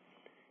Berkeley.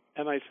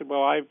 And I said,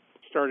 well, I've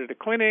started a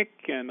clinic,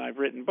 and I've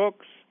written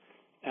books,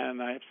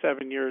 and I have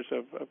 7 years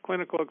of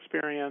clinical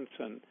experience,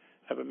 and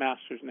I have a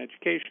master's in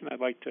education.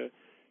 I'd like to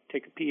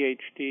take a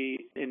PhD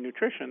in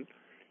nutrition.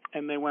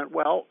 And they went,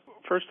 well,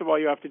 first of all,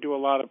 you have to do a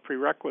lot of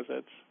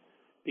prerequisites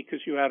because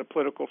you had a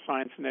political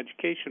science and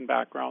education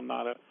background,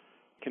 not a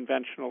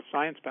conventional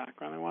science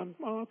background. I went,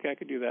 oh, okay, I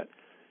could do that.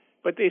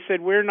 But they said,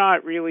 we're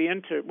not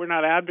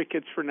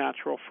advocates for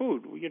natural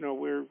food.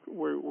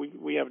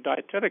 We have a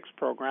dietetics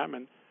program,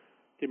 and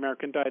the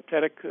American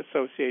Dietetic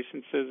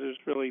Association says there's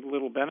really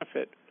little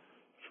benefit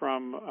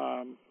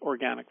from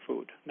organic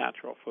food,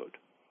 natural food.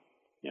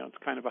 It's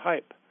kind of a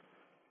hype.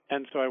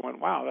 And so I went,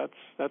 wow,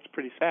 that's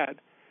pretty sad.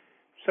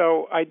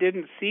 So I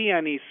didn't see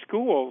any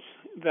schools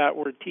that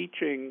were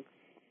teaching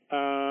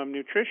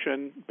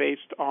nutrition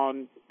based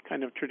on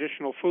kind of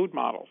traditional food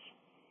models.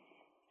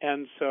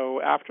 And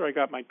so after I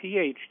got my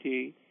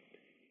PhD,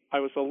 I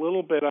was a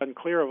little bit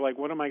unclear of,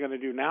 what am I going to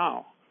do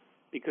now?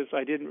 Because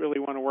I didn't really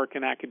want to work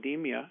in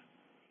academia.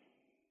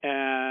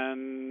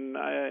 And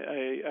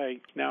I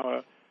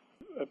now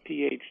a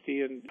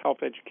PhD in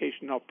health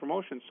education, health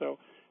promotion. So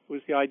it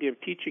was the idea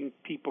of teaching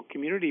people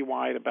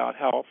community-wide about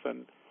health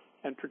and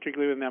and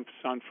particularly with an emphasis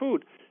on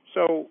food.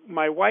 So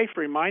my wife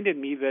reminded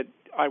me that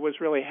I was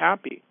really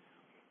happy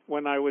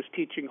when I was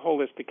teaching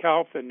holistic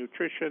health and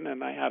nutrition,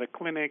 and I had a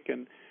clinic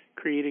and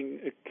creating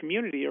a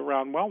community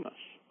around wellness.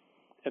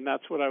 And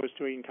that's what I was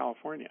doing in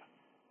California.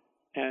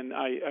 And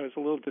I was a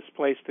little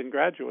displaced in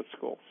graduate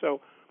school. So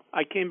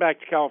I came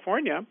back to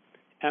California,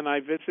 and I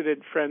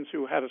visited friends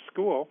who had a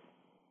school.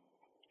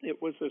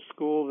 It was a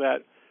school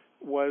that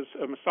was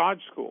a massage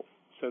school.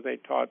 So they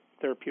taught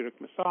therapeutic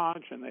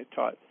massage, and they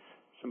taught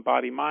some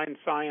body-mind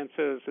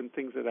sciences and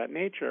things of that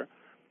nature.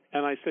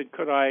 And I said,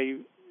 could I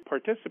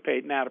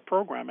participate and add a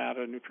program, add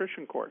a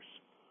nutrition course?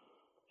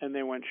 And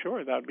they went,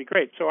 sure, that would be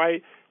great. So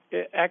I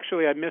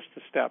missed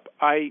a step.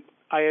 I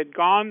had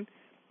gone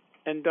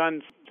and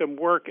done some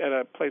work at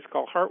a place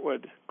called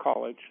Hartwood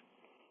College,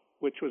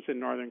 which was in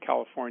Northern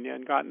California,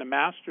 and gotten a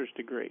master's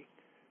degree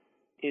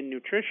in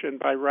nutrition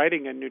by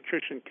writing a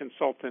nutrition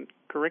consultant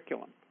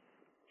curriculum.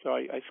 So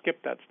I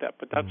skipped that step.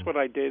 But that's what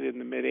I did in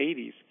the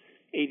mid-'80s,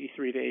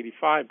 83 to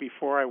 85,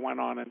 before I went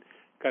on and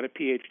got a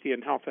PhD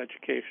in health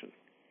education.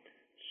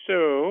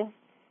 So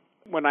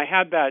when I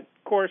had that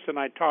course and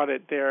I taught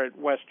it there at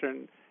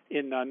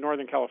in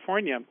Northern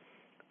California,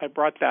 I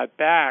brought that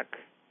back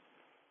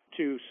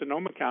to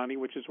Sonoma County,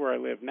 which is where I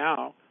live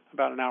now,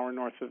 about an hour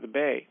north of the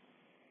Bay,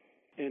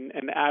 and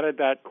added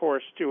that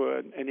course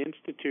to an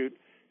institute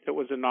that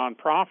was a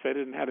nonprofit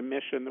and had a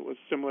mission that was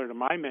similar to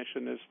my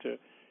mission, is to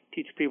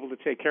teach people to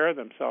take care of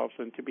themselves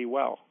and to be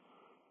well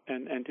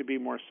and to be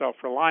more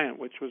self-reliant,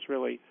 which was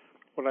really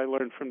what I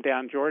learned from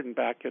Dan Jordan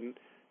back in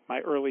my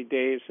early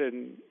days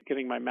in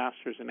getting my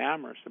master's in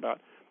Amherst about,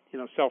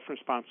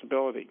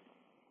 self-responsibility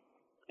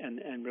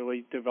and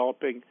really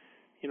developing,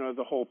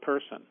 the whole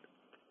person.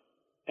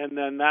 And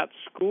then that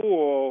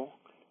school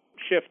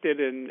shifted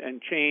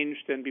and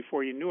changed, and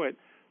before you knew it,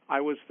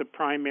 I was the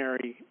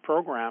primary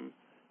program,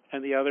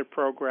 and the other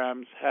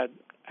programs had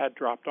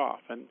dropped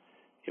off, and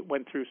it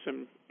went through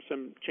some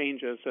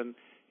changes, and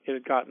it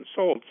had gotten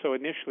sold. So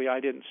initially I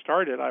didn't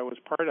start it, I was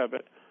part of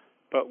it,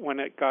 but when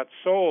it got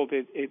sold,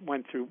 it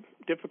went through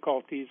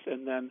difficulties,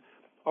 and then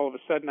all of a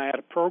sudden I had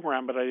a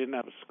program, but I didn't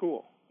have a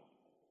school.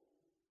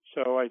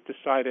 So I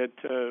decided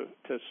to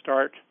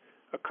start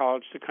a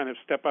college to kind of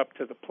step up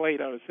to the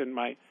plate. I was in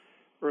my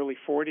early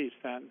 40s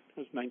then. It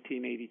was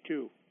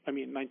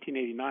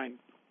 1989.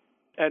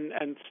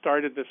 And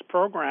started this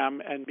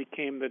program and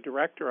became the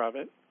director of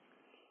it.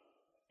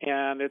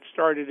 And it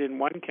started in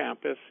one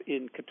campus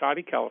in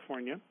Cotati,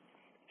 California,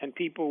 and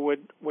people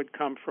would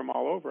come from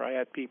all over. I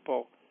had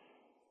people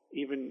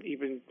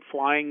even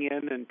flying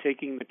in and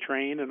taking the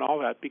train and all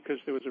that because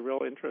there was a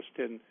real interest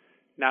in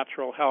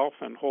natural health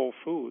and whole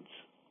foods.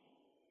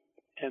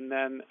 And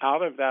then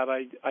out of that,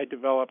 I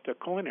developed a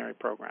culinary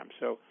program.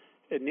 So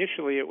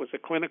initially it was a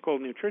clinical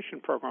nutrition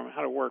program,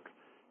 how to work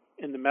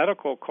in the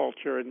medical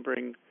culture and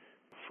bring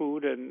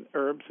food and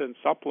herbs and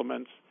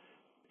supplements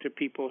to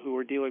people who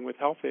are dealing with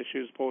health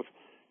issues, both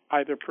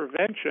either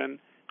prevention,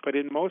 but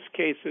in most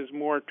cases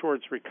more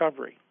towards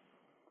recovery.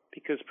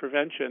 Because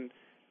prevention,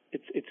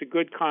 it's a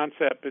good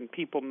concept and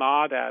people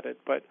nod at it,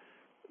 but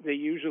they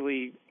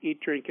usually eat,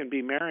 drink, and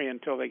be merry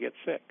until they get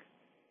sick.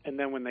 And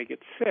then when they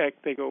get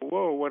sick, they go,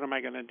 whoa, what am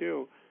I going to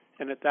do?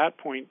 And at that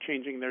point,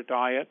 changing their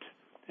diet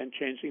and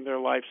changing their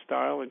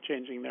lifestyle and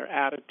changing their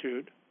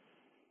attitude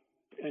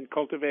and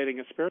cultivating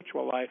a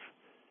spiritual life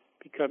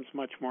becomes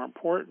much more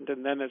important.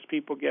 And then as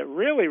people get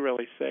really,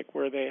 really sick,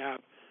 where they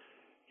have,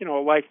 a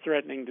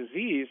life-threatening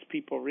disease,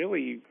 people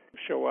really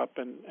show up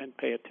and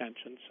pay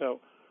attention. So,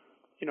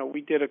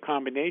 we did a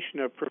combination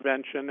of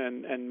prevention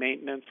and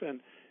maintenance,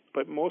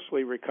 but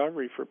mostly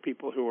recovery for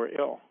people who were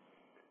ill.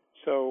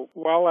 So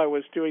while I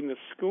was doing the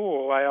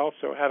school, I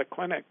also had a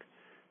clinic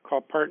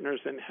called Partners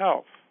in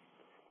Health.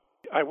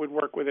 I would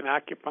work with an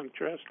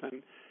acupuncturist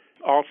and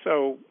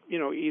also,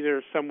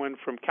 either someone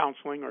from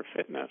counseling or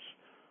fitness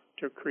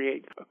to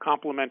create a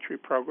complementary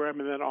program.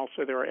 And then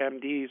also there were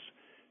MDs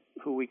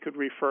who we could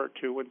refer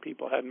to when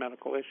people had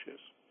medical issues.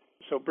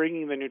 So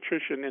bringing the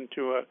nutrition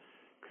into a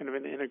kind of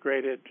an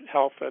integrated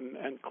health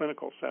and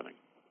clinical setting.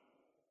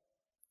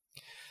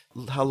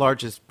 How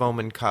large is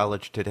Bauman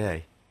College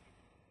today?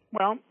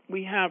 Well,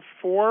 we have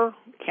 4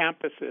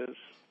 campuses,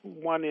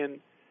 one in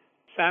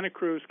Santa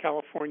Cruz,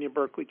 California,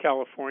 Berkeley,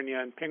 California,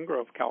 and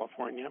Pingrove,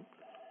 California.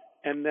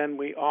 And then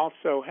we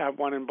also have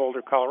one in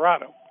Boulder,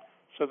 Colorado.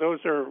 So those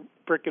are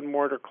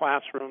brick-and-mortar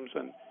classrooms,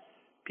 and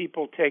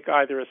people take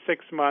either a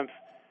 6-month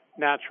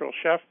natural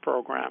chef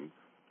program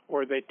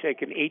or they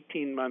take an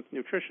 18-month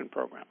nutrition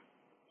program.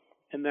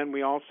 And then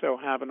we also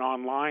have an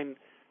online,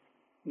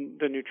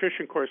 the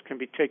nutrition course can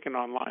be taken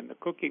online. The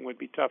cooking would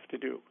be tough to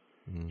do.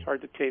 It's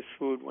hard to taste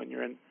food when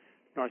you're in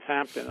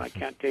Northampton. I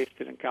can't taste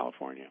it in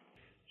California.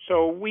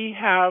 So we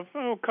have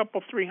a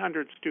couple,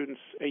 300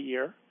 students a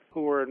year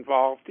who are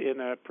involved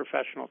in a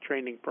professional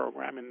training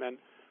program, and then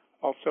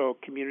also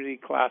community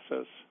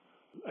classes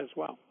as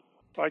well.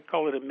 So I'd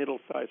call it a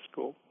middle-sized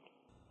school.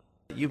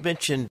 You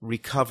mentioned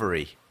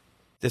recovery.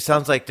 This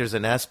sounds like there's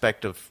an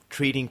aspect of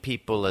treating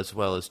people as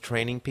well as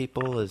training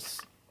people.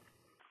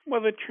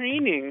 Well, the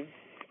training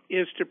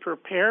is to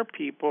prepare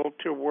people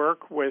to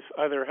work with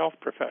other health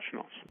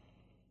professionals.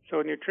 So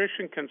a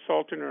nutrition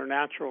consultant or a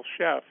natural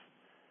chef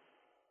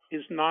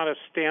is not a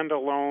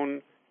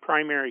standalone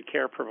primary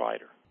care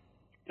provider.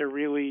 They're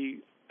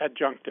really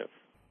adjunctive.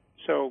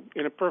 So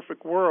in a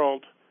perfect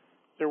world,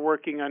 they're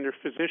working under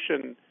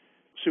physician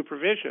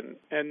supervision.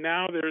 And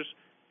now there's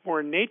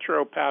more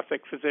naturopathic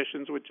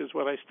physicians, which is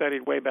what I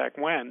studied way back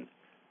when.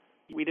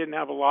 We didn't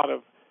have a lot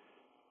of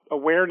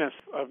awareness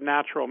of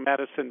natural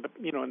medicine, but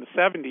in the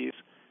 70s.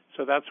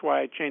 So that's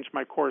why I changed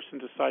my course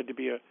and decided to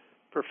be a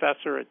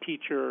professor, a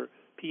teacher,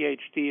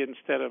 PhD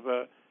instead of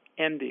a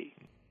ND.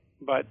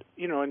 But,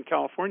 in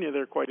California,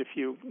 there are quite a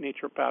few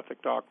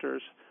naturopathic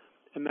doctors.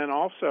 And then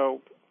also,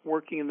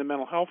 working in the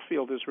mental health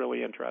field is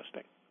really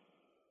interesting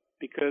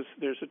because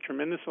there's a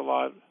tremendous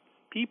lot of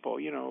people,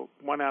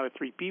 1 out of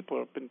 3 people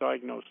have been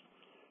diagnosed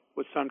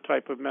with some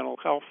type of mental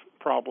health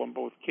problem,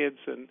 both kids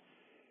and,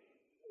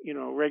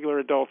 regular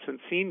adults and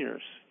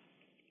seniors.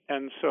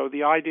 And so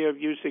the idea of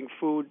using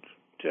food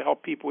to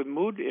help people with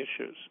mood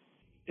issues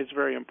is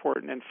very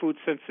important. And food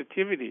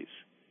sensitivities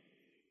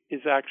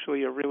is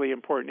actually a really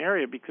important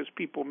area because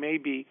people may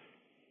be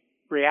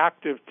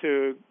reactive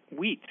to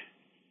wheat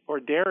or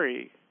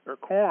dairy or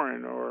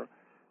corn or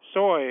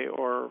soy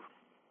or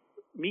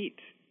meat,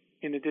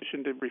 in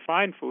addition to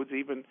refined foods.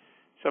 Even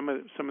some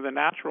of the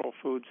natural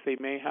foods they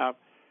may have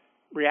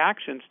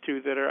reactions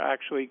to that are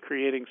actually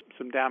creating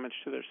some damage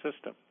to their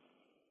system.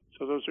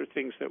 So those are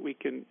things that we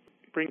can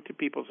bring to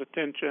people's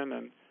attention,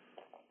 and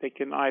they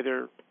can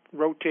either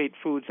rotate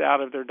foods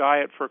out of their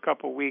diet for a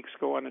couple of weeks,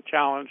 go on a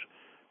challenge,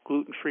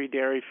 gluten-free,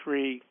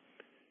 dairy-free,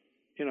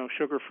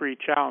 sugar-free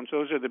challenge.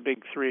 Those are the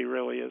big 3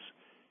 really, is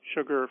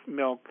sugar,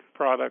 milk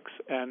products,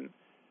 and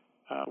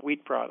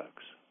wheat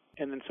products.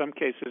 And in some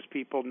cases,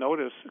 people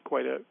notice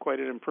quite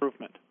an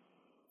improvement.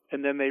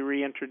 And then they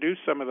reintroduce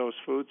some of those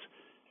foods,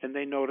 and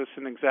they notice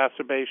an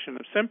exacerbation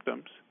of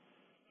symptoms,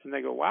 and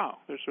they go, wow,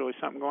 there's really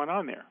something going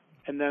on there.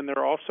 And then there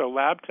are also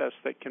lab tests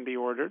that can be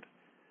ordered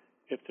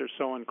if they're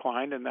so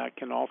inclined, and that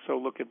can also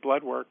look at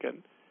blood work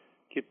and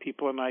give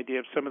people an idea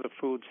of some of the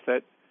foods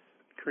that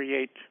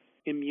create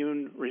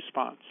immune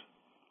response.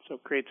 So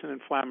it creates an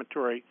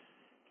inflammatory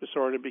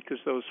disorder because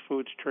those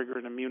foods trigger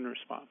an immune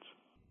response.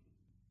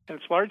 And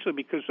it's largely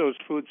because those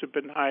foods have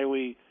been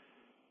highly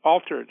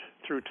altered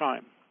through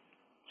time.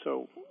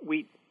 So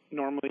wheat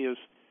normally is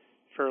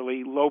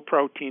fairly low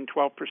protein,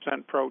 12%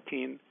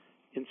 protein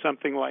in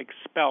something like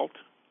spelt,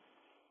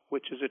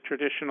 which is a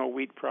traditional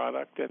wheat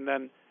product. And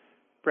then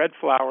bread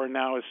flour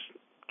now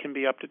can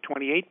be up to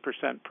 28%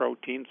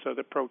 protein, so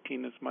the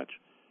protein is much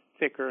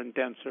thicker and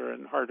denser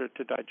and harder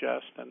to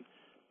digest, and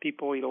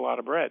people eat a lot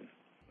of bread.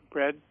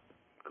 Bread,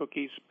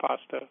 cookies,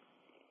 pasta,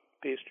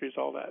 pastries,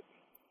 all that.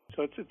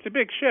 So it's a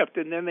big shift,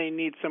 and then they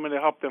need someone to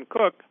help them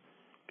cook,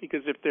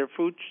 because if their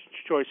food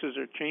choices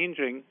are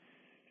changing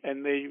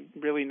and they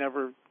really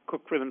never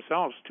cook for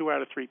themselves, 2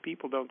 out of 3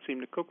 people don't seem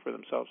to cook for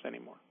themselves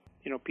anymore.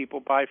 People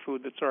buy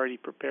food that's already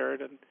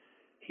prepared and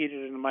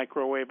heated in a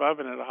microwave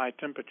oven at a high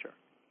temperature.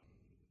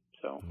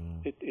 So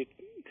it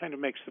kind of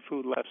makes the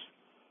food less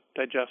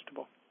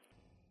digestible.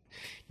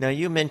 Now,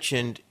 you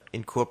mentioned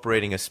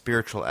incorporating a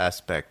spiritual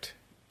aspect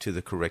to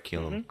the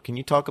curriculum. Mm-hmm. Can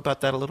you talk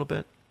about that a little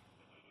bit?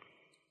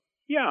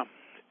 Yeah.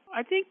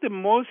 I think the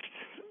most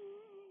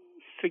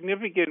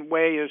significant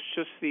way is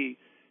just the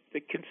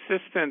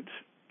consistent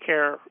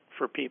care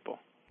for people.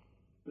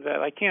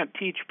 That I can't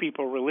teach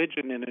people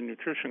religion in a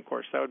nutrition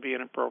course. That would be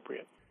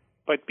inappropriate.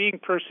 But being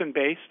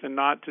person-based and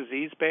not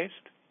disease-based,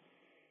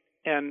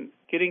 and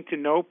getting to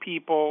know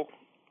people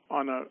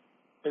on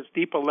as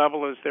deep a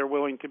level as they're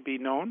willing to be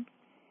known,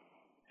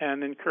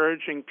 and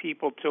encouraging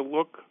people to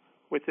look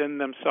within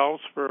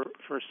themselves for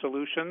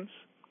solutions,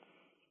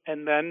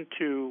 and then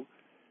to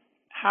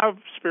have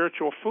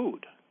spiritual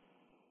food,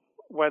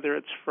 whether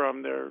it's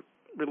from their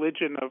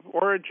religion of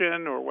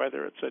origin or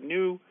whether it's a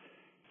new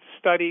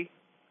study,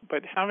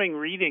 but having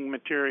reading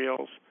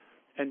materials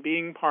and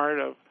being part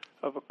of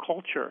a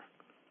culture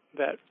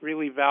that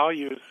really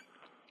values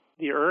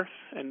the earth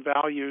and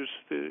values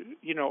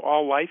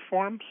all life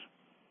forms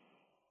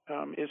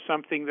is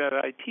something that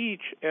I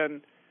teach.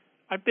 And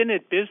I've been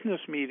at business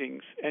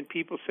meetings and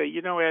people say,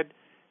 Ed,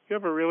 you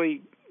have a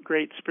really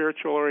great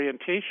spiritual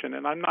orientation.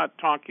 And I'm not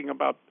talking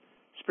about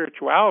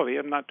spirituality.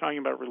 I'm not talking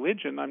about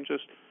religion. I'm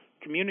just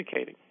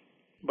communicating.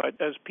 But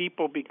as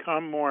people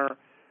become more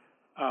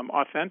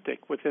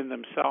authentic within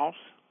themselves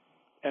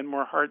and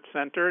more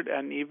heart-centered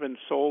and even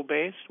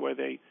soul-based, where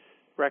they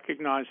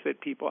recognize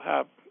that people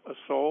have a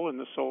soul and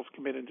the soul's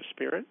committed to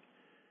spirit,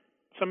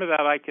 some of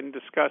that I can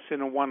discuss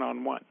in a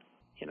one-on-one,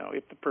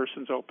 if the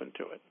person's open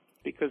to it.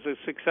 Because a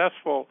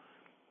successful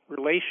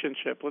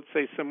relationship, let's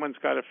say someone's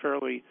got a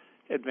fairly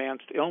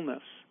advanced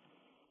illness,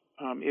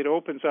 it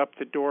opens up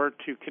the door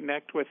to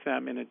connect with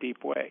them in a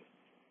deep way.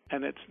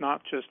 And it's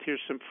not just,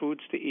 here's some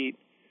foods to eat,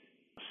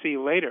 see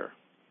you later.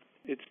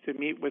 It's to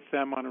meet with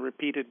them on a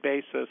repeated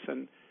basis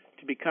and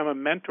to become a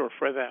mentor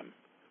for them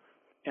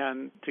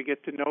and to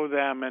get to know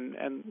them and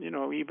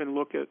even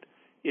look at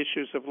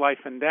issues of life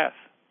and death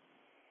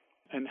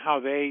and how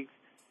they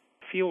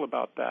feel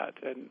about that,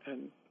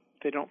 and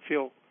they don't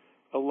feel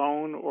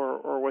alone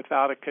or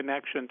without a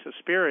connection to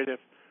spirit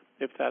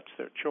if that's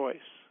their choice.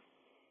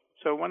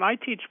 So when I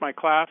teach my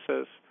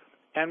classes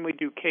and we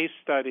do case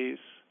studies,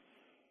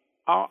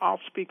 I'll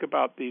speak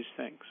about these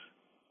things.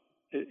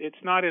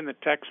 It's not in the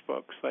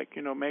textbooks, like,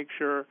 make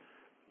sure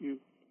you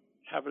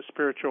have a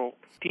spiritual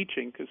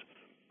teaching, because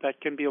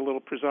that can be a little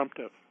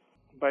presumptive.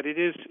 But it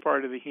is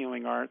part of the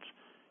healing arts.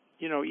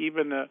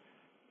 Even the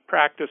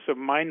practice of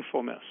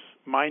mindfulness,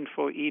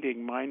 mindful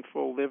eating,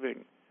 mindful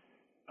living,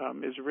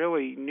 is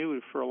really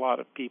new for a lot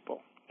of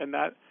people. And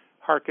that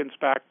harkens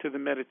back to the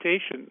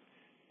meditation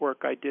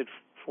work I did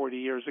 40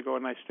 years ago,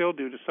 and I still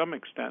do to some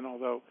extent,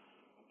 although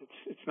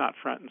it's not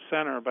front and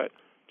center, but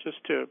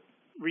just to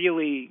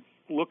really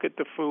look at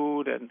the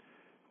food and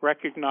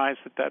recognize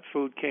that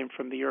food came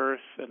from the earth,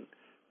 and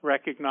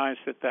recognize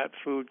that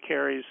food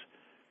carries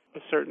a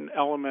certain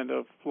element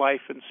of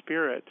life and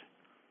spirit,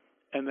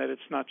 and that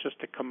it's not just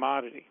a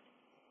commodity.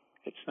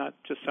 It's not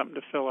just something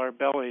to fill our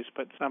bellies,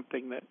 but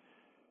something that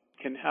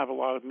can have a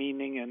lot of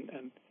meaning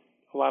and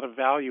a lot of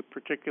value,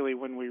 particularly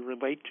when we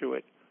relate to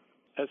it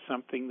as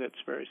something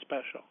that's very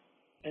special.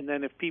 And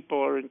then if people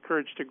are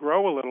encouraged to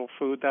grow a little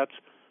food, that's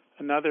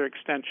another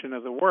extension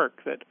of the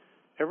work, that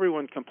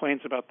everyone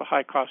complains about the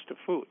high cost of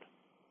food.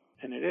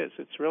 And it is.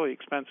 It's really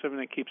expensive,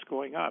 and it keeps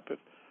going up. If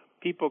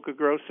people could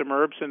grow some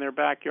herbs in their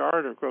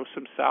backyard, or grow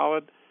some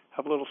salad,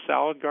 have a little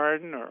salad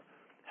garden, or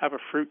have a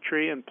fruit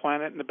tree and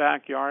plant it in the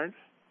backyard.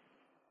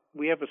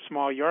 We have a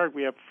small yard.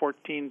 We have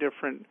 14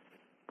 different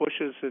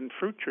bushes and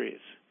fruit trees.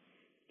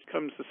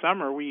 Comes the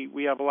summer,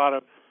 we have a lot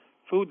of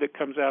food that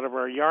comes out of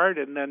our yard,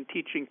 and then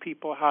teaching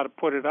people how to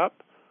put it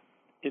up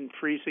in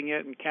freezing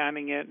it and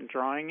canning it and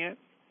drying it.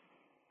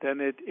 Then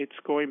it's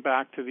going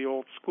back to the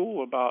old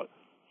school about,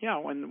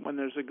 when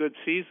there's a good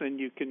season,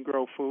 you can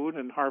grow food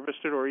and harvest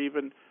it, or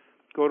even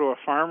go to a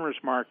farmer's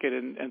market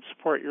and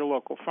support your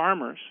local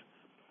farmers,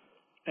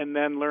 and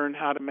then learn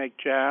how to make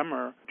jam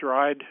or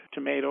dried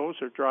tomatoes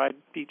or dried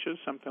peaches,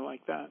 something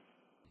like that.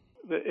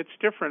 It's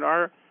different.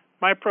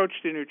 My approach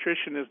to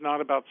nutrition is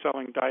not about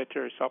selling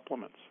dietary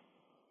supplements.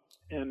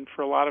 And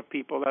for a lot of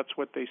people, that's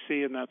what they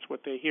see and that's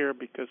what they hear,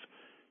 because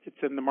it's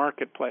in the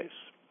marketplace.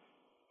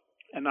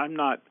 And I'm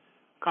not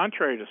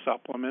contrary to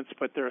supplements,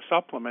 but they're a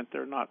supplement.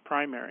 They're not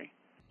primary.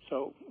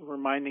 So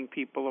reminding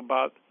people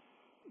about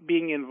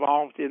being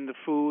involved in the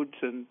foods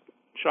and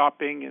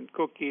shopping and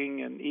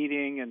cooking and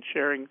eating and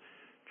sharing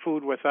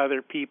food with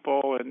other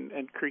people,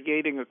 and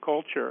creating a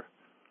culture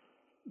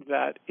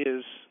that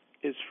is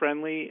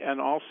friendly and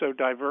also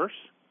diverse.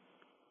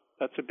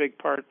 That's a big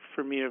part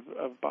for me of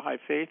Baha'i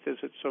faith, is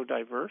it's so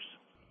diverse,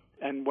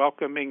 and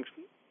welcoming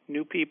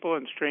new people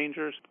and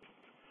strangers.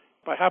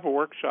 I have a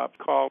workshop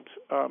called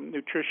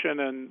Nutrition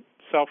and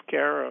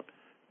Self-Care, a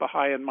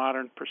Baha'i and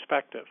Modern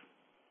Perspective.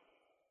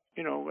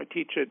 I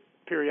teach it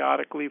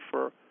periodically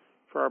for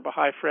our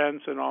Baha'i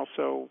friends and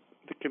also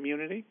the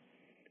community.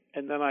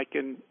 And then I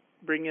can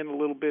bring in a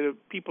little bit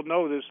of, people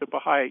know there's a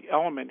Baha'i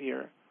element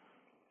here,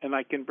 and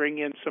I can bring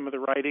in some of the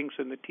writings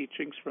and the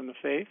teachings from the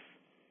faith,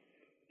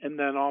 and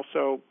then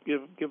also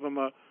give them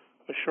a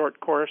short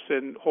course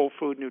in whole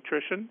food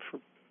nutrition for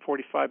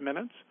 45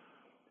 minutes,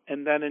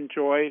 and then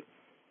enjoy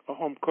a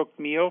home-cooked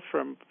meal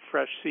from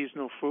fresh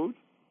seasonal food,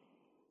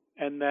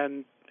 and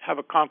then have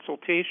a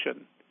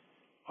consultation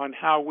on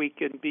how we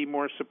can be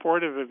more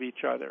supportive of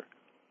each other,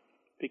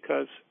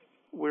 because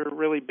we're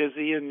really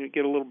busy and you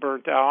get a little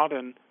burnt out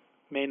and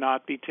may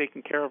not be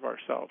taking care of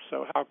ourselves.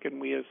 So how can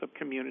we as a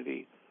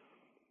community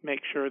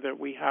make sure that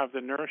we have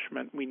the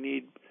nourishment we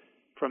need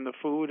from the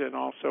food and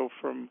also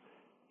from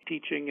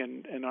teaching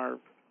and our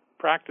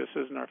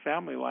practices in our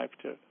family life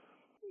to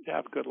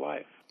have a good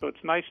life? So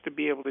it's nice to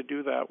be able to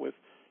do that with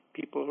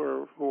people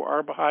who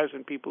are Baha'is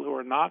and people who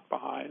are not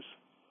Baha'is.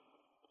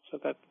 So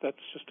that's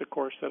just a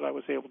course that I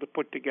was able to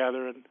put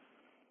together, and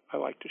I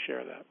like to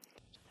share that.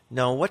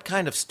 Now, what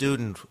kind of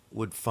student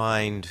would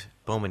find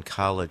Bauman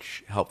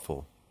College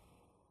helpful?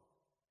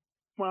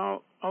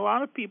 Well, a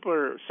lot of people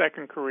are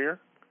second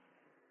career.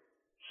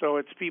 So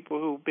it's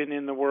people who've been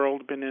in the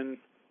world, been in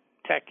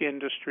tech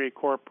industry,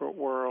 corporate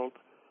world.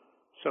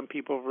 Some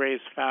people have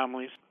raised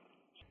families.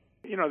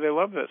 They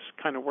love this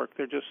kind of work.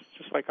 They're just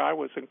like I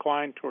was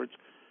inclined towards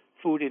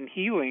food and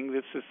healing.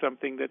 This is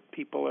something that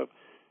people have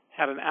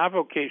had an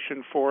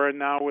avocation for and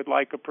now would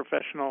like a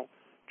professional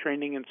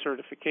training and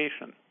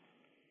certification.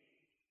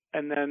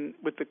 And then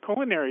with the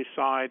culinary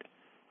side,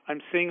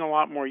 I'm seeing a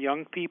lot more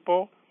young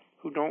people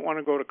who don't want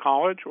to go to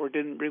college or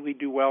didn't really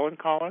do well in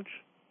college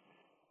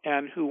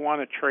and who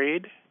want to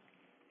trade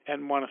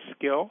and want a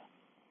skill.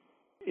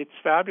 It's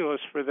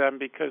fabulous for them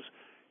because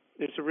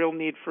there's a real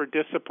need for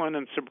discipline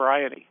and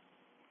sobriety,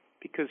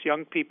 because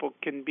young people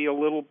can be a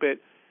little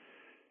bit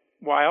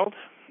wild,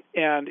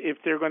 and if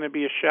they're going to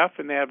be a chef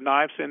and they have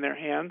knives in their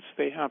hands,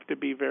 they have to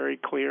be very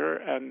clear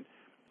and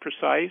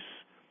precise,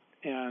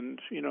 and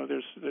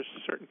there's a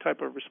certain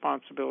type of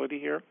responsibility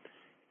here.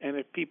 And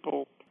if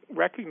people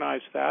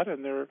recognize that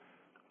and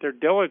they're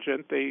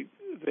diligent, they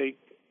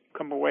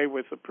come away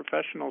with a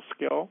professional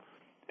skill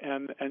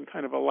and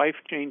kind of a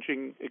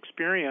life-changing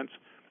experience.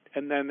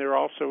 And then they're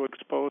also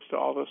exposed to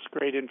all this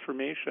great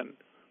information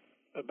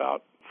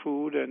about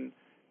food and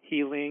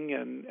healing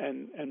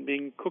and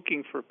being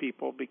cooking for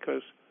people,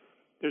 because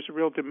there's a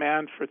real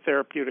demand for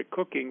therapeutic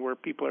cooking where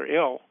people are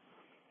ill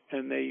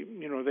and they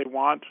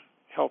want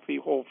healthy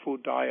whole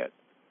food diet,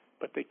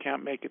 but they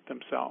can't make it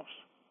themselves.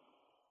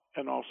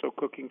 And also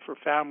cooking for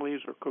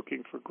families or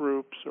cooking for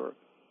groups or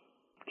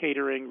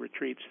catering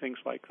retreats, things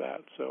like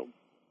that. So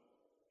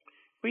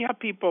we have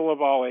people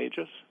of all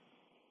ages.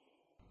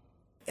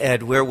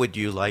 Ed, where would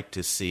you like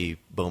to see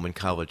Bauman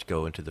College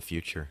go into the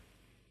future?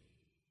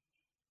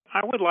 I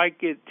would like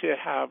it to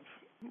have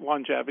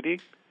longevity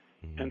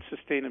and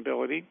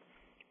sustainability,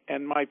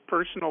 and my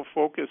personal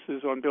focus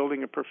is on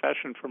building a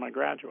profession for my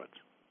graduates.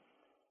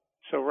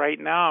 So right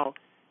now,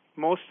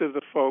 most of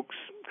the folks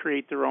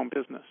create their own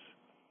business.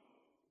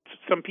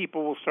 Some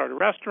people will start a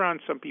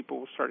restaurant, some people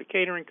will start a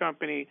catering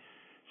company,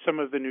 some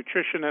of the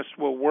nutritionists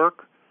will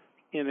work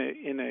in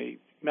a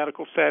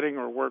medical setting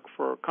or work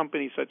for a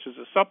company such as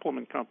a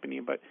supplement company.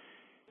 But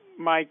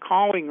my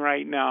calling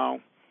right now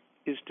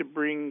is to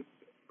bring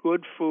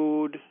good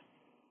food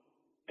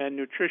and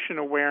nutrition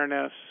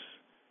awareness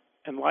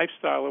and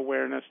lifestyle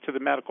awareness to the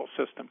medical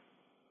system.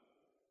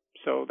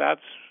 So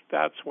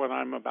that's what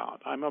I'm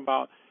about. I'm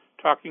about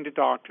talking to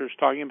doctors,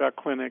 talking about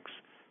clinics,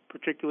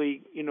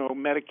 particularly,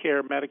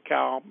 Medicare,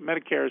 Medi-Cal.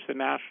 Medicare is the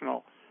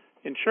national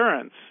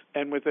insurance,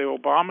 and with the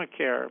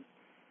Obamacare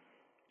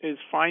is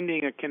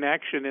finding a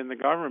connection in the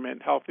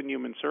government, Health and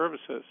Human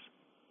Services,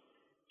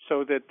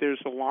 so that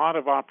there's a lot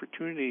of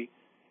opportunity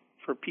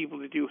for people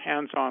to do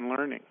hands-on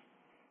learning,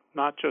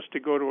 not just to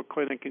go to a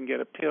clinic and get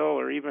a pill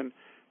or even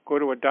go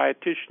to a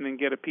dietitian and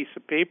get a piece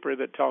of paper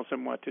that tells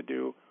them what to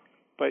do,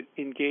 but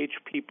engage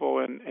people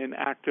in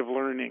active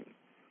learning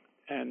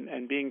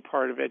and being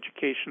part of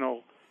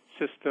educational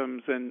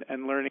systems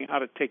and learning how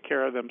to take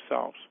care of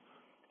themselves,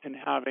 and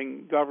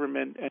having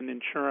government and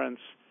insurance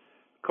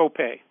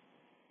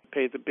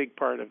pay the big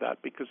part of that,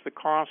 because the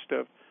cost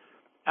of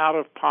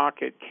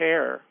out-of-pocket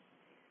care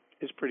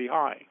is pretty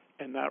high,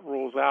 and that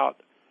rules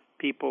out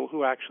people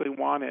who actually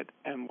want it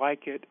and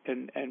like it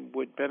and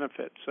would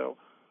benefit. So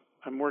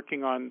I'm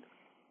working on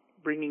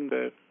bringing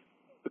the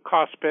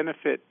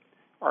cost-benefit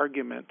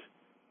argument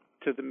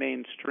to the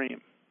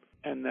mainstream,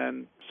 and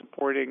then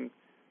supporting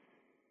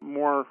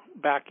more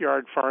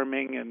backyard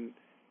farming and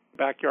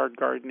backyard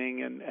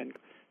gardening and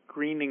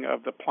greening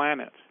of the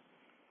planet.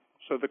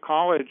 So the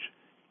college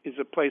is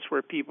a place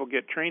where people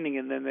get training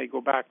and then they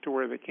go back to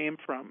where they came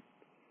from,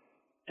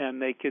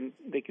 and they can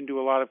do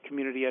a lot of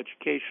community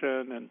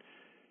education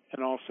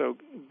and also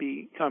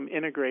become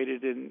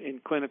integrated in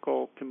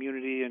clinical,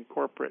 community, and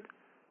corporate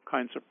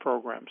kinds of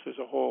programs. There's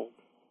a whole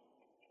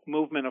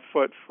movement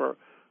afoot for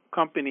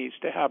companies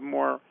to have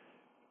more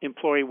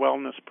employee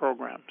wellness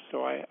programs.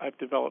 So I've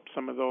developed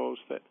some of those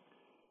that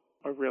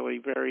are really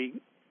very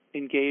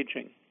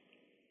engaging.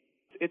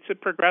 It's a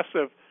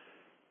progressive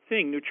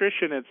thing.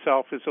 Nutrition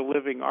itself is a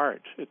living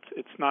art.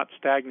 It's not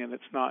stagnant.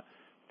 It's not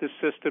this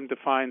system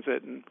defines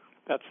it and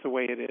that's the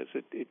way it is.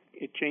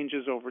 It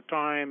changes over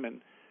time,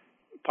 and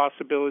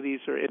possibilities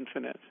are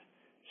infinite.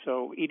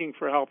 So eating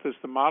for health is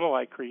the model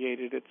I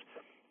created.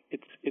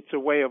 It's a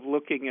way of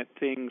looking at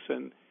things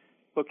and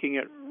looking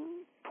at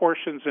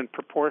portions and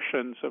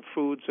proportions of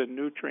foods and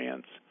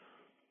nutrients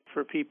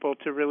for people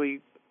to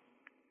really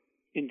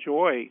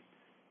enjoy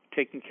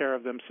taking care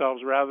of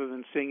themselves, rather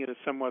than seeing it as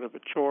somewhat of a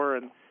chore,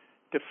 and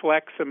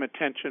deflect some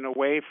attention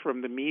away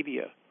from the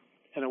media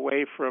and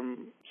away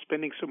from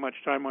spending so much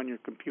time on your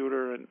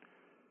computer and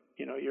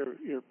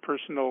your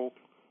personal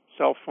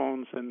cell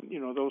phones and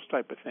those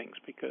type of things,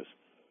 because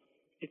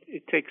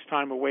it takes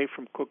time away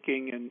from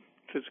cooking and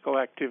physical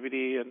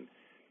activity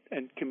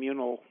and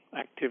communal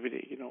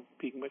activity,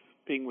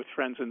 being with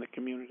friends in the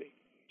community.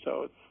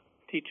 So it's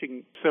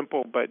teaching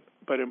simple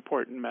but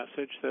important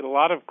message that a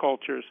lot of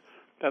cultures,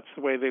 that's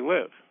the way they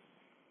live.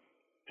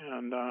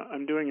 And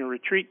I'm doing a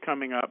retreat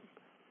coming up.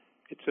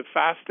 It's a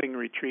fasting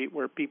retreat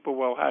where people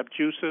will have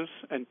juices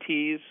and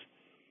teas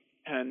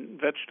and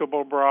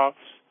vegetable broths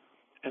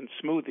and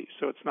smoothies.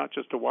 So it's not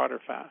just a water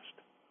fast.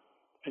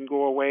 And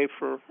go away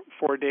for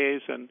 4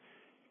 days and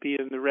be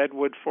in the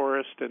redwood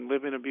forest and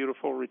live in a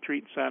beautiful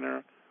retreat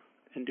center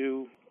and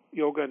do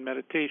yoga and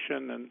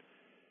meditation and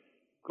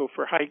go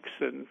for hikes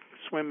and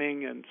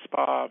swimming and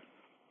spa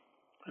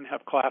and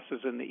have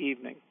classes in the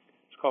evening.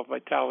 It's called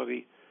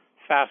Vitality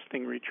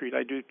Fasting Retreat.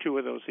 I do 2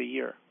 of those a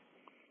year.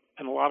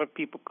 And a lot of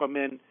people come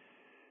in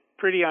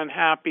pretty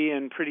unhappy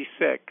and pretty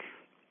sick.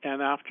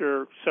 And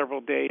after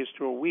several days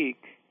to a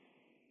week,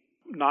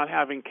 not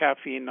having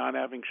caffeine, not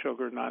having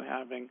sugar, not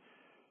having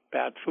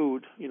bad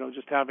food,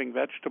 just having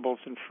vegetables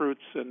and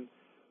fruits and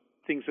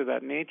things of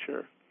that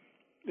nature,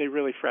 they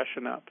really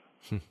freshen up.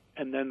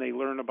 And then they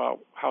learn about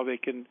how they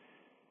can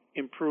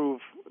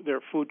improve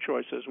their food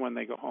choices when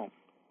they go home.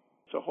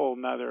 It's a whole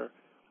nother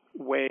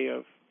way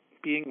of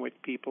being with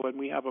people, and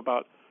we have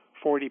about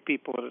 40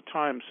 people at a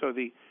time, so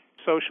the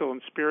social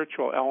and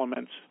spiritual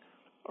elements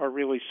are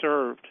really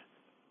served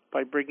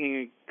by bringing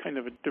a kind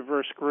of a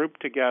diverse group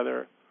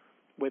together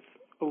with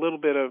a little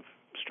bit of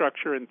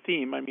structure and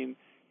theme. I mean,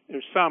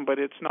 there's some, but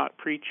it's not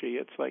preachy.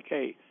 It's like,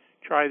 hey,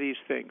 try these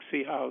things,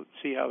 see how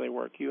they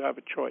work. You have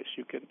a choice.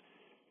 You can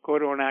go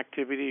to an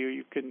activity, or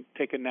you can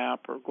take a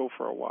nap, or go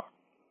for a walk.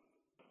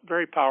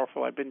 Very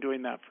powerful. I've been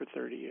doing that for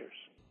 30 years.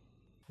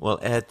 Well,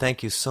 Ed,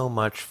 thank you so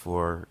much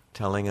for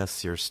telling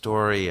us your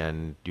story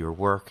and your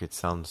work. It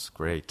sounds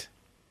great.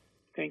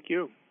 Thank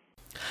you.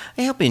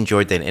 I hope you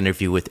enjoyed that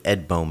interview with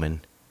Ed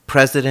Bauman,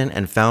 president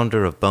and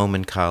founder of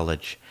Bauman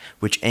College,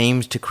 which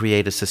aims to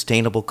create a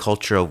sustainable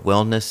culture of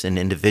wellness in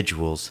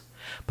individuals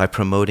by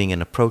promoting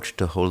an approach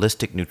to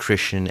holistic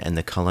nutrition and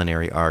the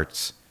culinary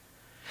arts.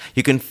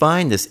 You can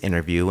find this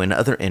interview and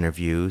other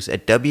interviews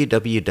at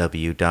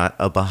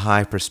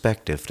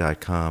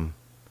www.abahaiperspective.com.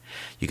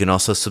 You can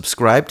also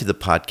subscribe to the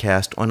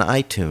podcast on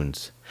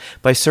iTunes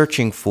by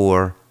searching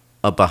for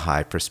A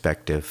Baha'i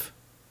Perspective.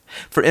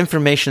 For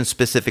information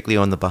specifically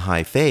on the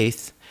Baha'i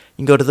Faith,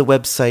 you can go to the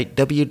website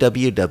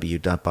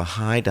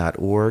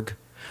www.baha'i.org,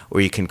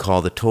 or you can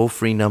call the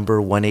toll-free number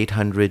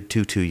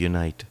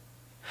 1-800-22-UNITE.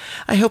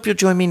 I hope you'll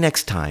join me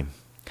next time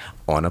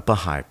on A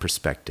Baha'i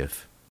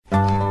Perspective.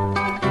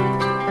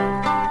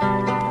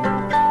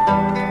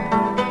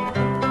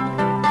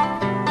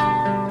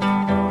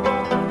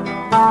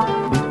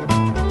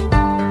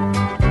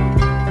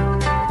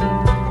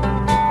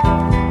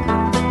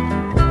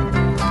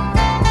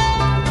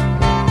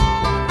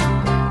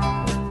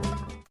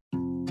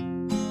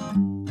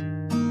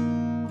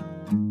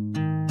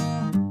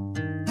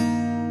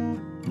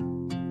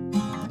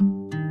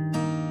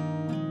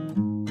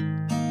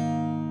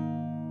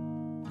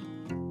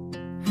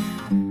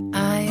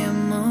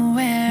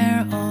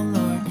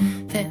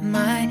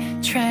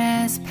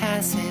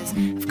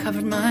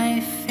 Covered my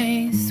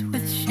face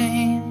with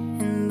shame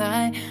in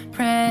thy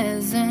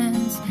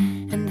presence,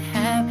 and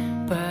have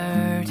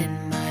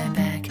burdened my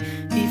back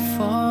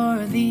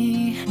before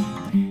thee,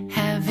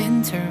 have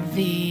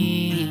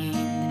intervened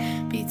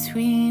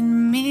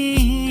between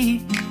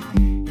me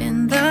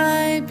and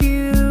thy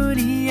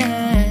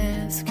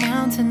beauteous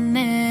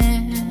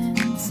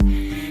countenance.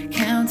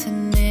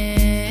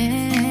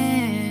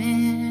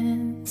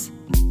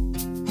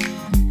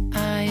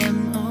 I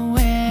am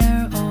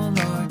aware, O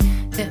Lord,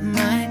 that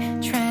my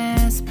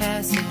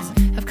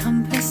have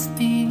compassed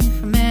me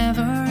from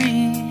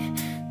every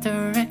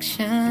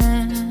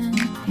direction,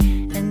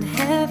 and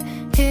have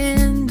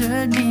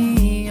hindered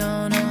me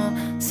on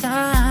all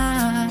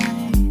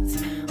sides,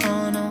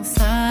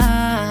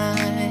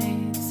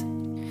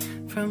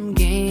 from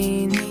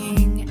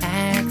gaining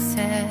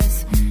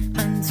access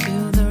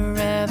unto the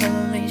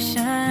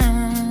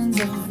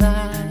revelations of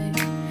thy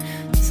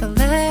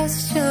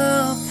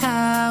celestial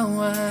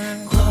power.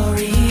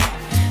 Glory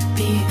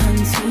be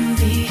unto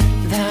thee.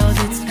 Thou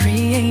didst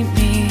create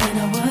me when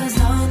I was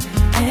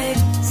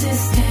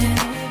non-existent.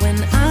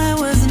 When I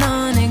was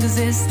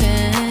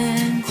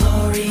non-existent.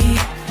 Glory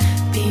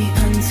be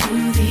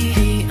unto thee.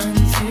 Be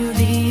unto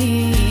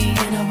thee.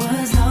 When I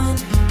was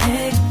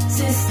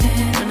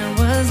non-existent. When I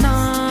was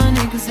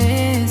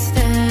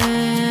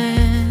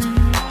non-existent.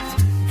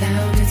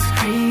 Thou didst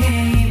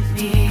create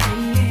me.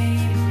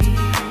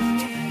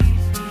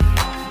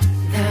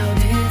 Thou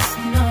didst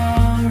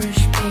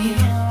nourish me.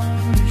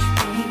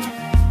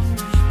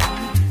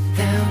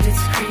 Thou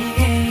didst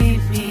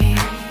create me.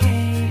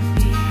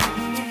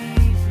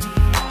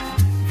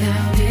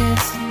 Thou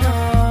didst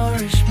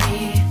nourish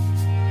me.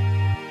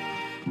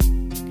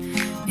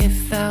 If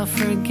thou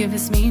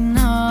forgivest me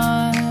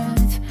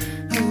not,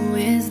 who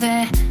is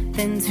there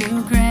then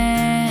to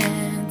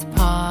grant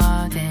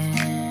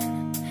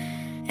pardon?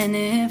 And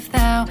if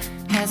thou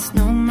hast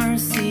no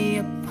mercy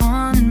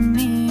upon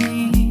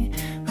me,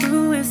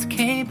 who is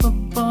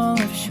capable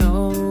of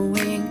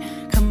showing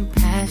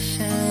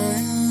compassion?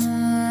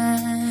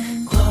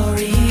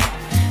 Glory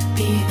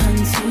be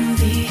unto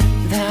thee.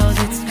 Thou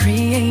didst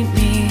create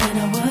me when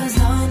I was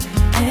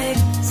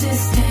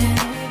non-existent.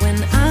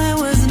 When I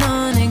was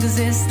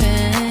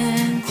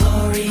non-existent.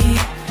 Glory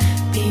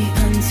be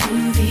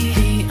unto thee.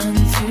 Be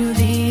unto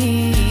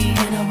thee.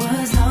 When I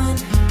was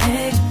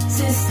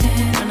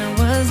non-existent. When I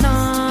was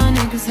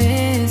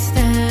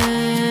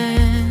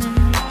non-existent.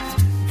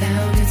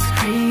 Thou didst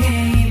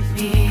create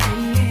me.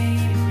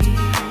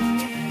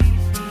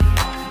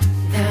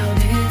 Thou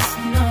didst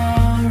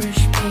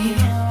nourish me.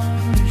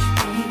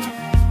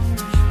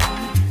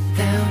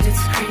 Thou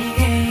didst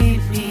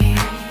create me.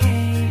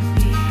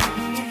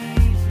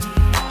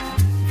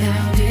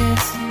 Thou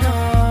didst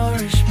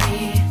nourish me.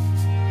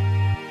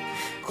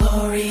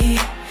 Glory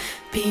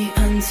be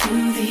unto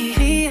thee.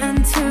 Be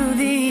unto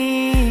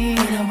thee.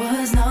 When I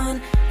was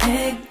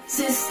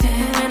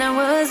non-existent. When I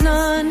was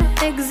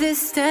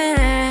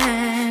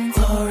non-existent.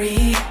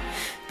 Glory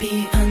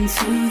be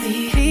unto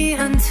thee. Be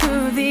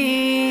unto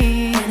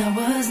thee. When I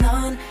was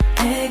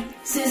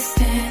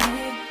non-existent.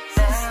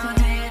 Thou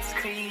didst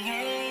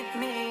create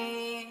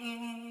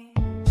me.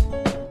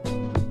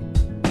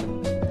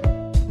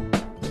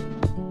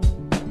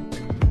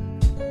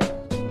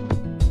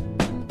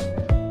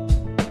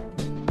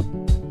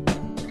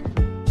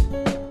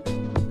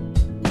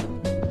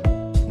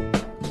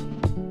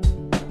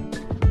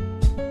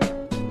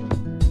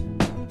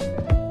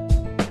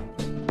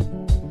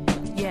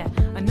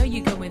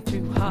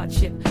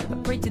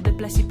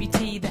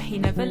 that he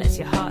never lets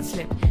your heart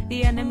slip.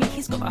 The enemy,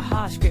 he's got a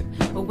harsh grip,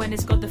 but when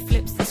it's God that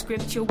flips the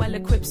script, you're well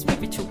equipped,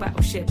 spiritual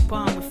battleship.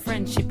 Armed with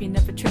friendship, you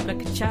never trip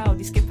like a child.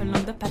 You skip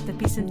along the path of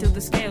peace until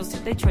the scales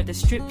tip. They try to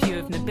strip you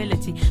of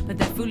nobility, but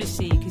they're foolish,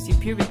 cause your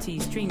purity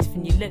streams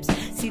from your lips.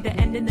 See the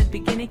end in the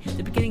beginning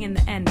and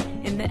the end.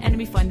 In the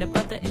enemy find a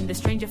brother, in the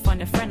stranger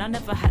find a friend. I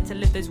never had to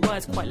live those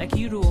words quite like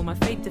you do, or my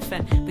faith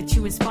defend, but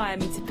you inspire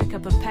me to pick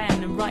up a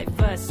pen and write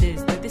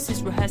verses. Though this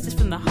is rehearsed, it's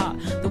from the heart.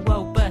 The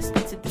world bursts,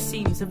 splits at the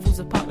seams and falls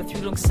apart, but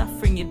through long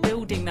suffering you're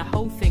building the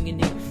whole thing in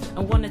you. I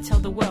wanna tell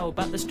the world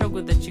about the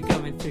struggle that you're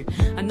going through.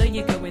 I know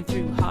you're going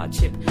through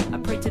hardship. I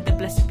pray to the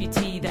blessed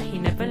beauty that he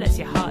never lets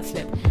your heart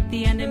slip.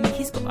 The enemy,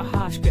 he's got a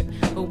harsh grip,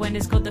 but when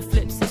it's God that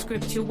flips the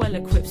script, you're well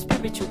equipped,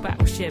 spiritual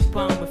battleship.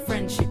 Armed with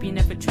friendship, you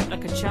never trip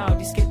like a child.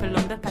 You skip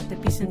along the path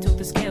of peace until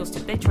the scales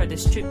tip. They try to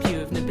strip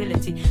you of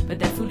nobility, but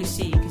they're foolish,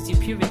 cause your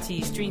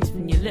purity streams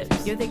from your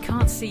lips. Yo, they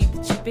can't see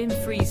that you've been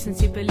free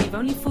since you believe.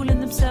 Only fooling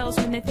themselves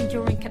when they think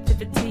you're in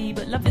captivity.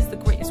 But love is the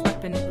greatest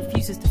weapon, it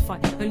refuses to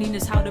fight. Only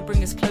knows how to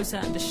bring us closer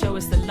and to show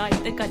us the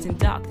light. The guides in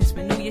darkness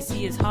when all you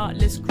see is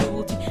heartless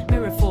cruelty.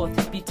 Mirror forth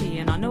his beauty,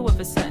 and I know of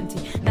a certainty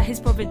that his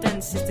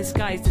providence is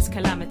disguised as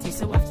calamity.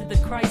 So after the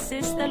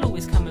crisis, there'll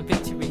always come a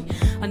victory.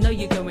 I know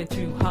you're going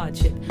through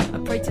hardship. I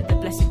pray to the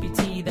blessed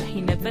beauty that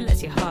he never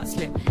lets your heart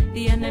slip.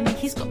 The enemy,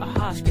 he's got a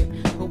harsh grip,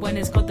 but when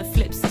it's God that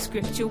flips the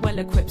script, you're well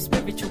equipped,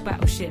 spiritual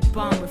battleship.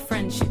 Armed with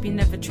friendship, you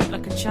never trip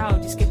like a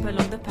child. You skip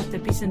along the path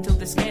of peace until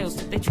the scales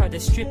tip. They try to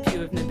strip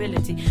you of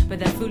nobility, but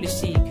they're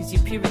foolish, cause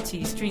your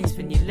purity streams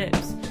from your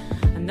lips.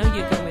 I know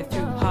you're going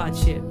through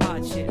hardship. I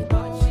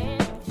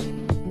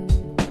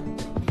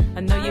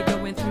know you're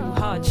going through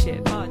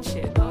hardship.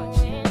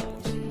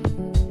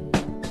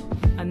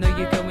 I know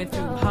you're going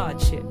through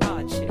hardship. I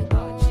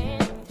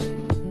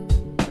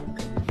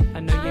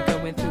know you're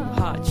going through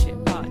hardship.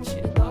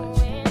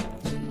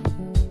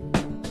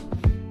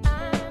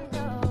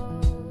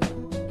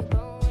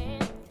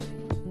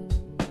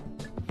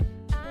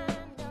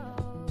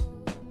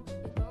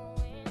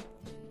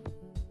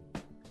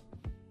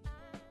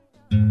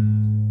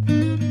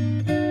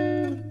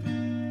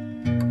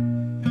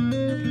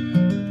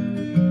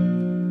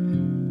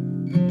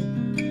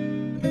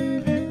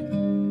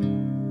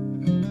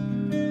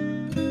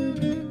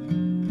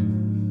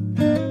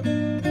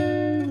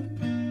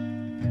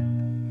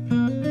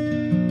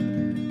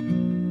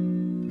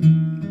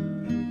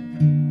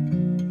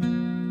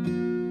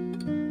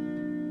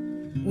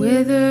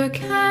 Whither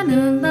can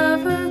a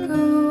lover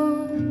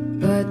go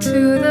but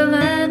to the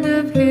land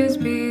of his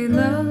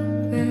beloved?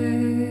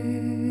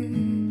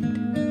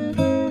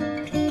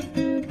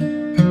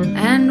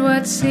 And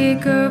what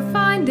seeker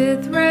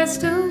findeth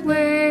rest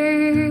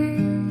away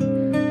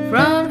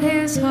from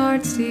his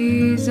heart's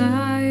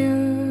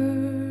desire?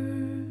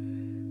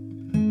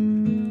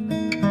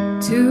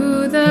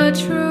 To the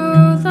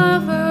true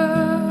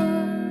lover,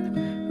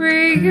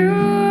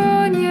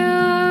 reunion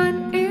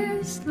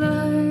is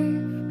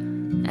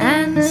life,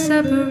 and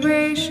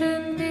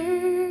separation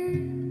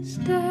is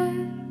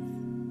death.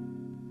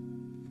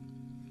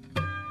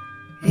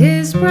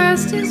 His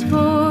breast is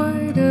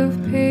void of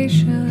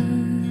patience,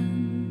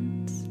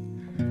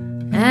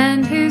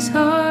 and his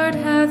heart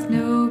hath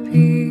no peace.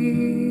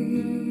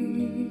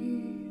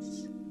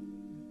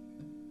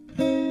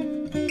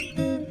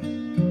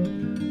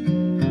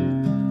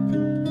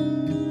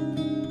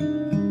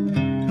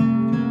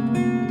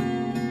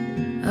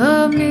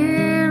 A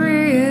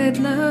myriad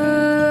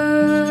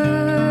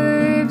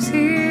lives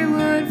he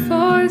would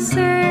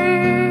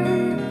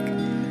forsake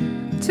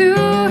to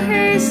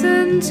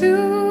hasten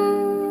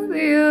to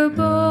the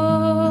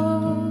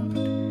abode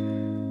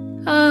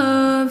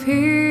of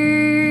his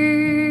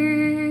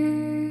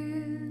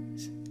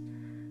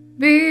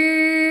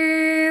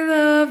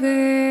beloved.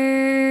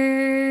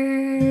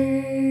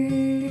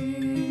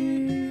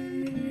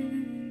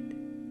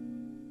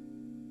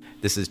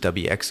 This is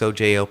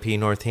WXOJLP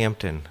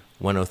Northampton,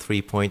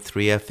 103.3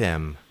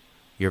 FM,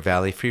 your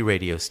Valley Free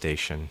Radio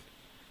station,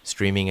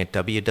 streaming at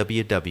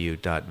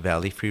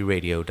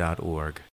www.valleyfreeradio.org.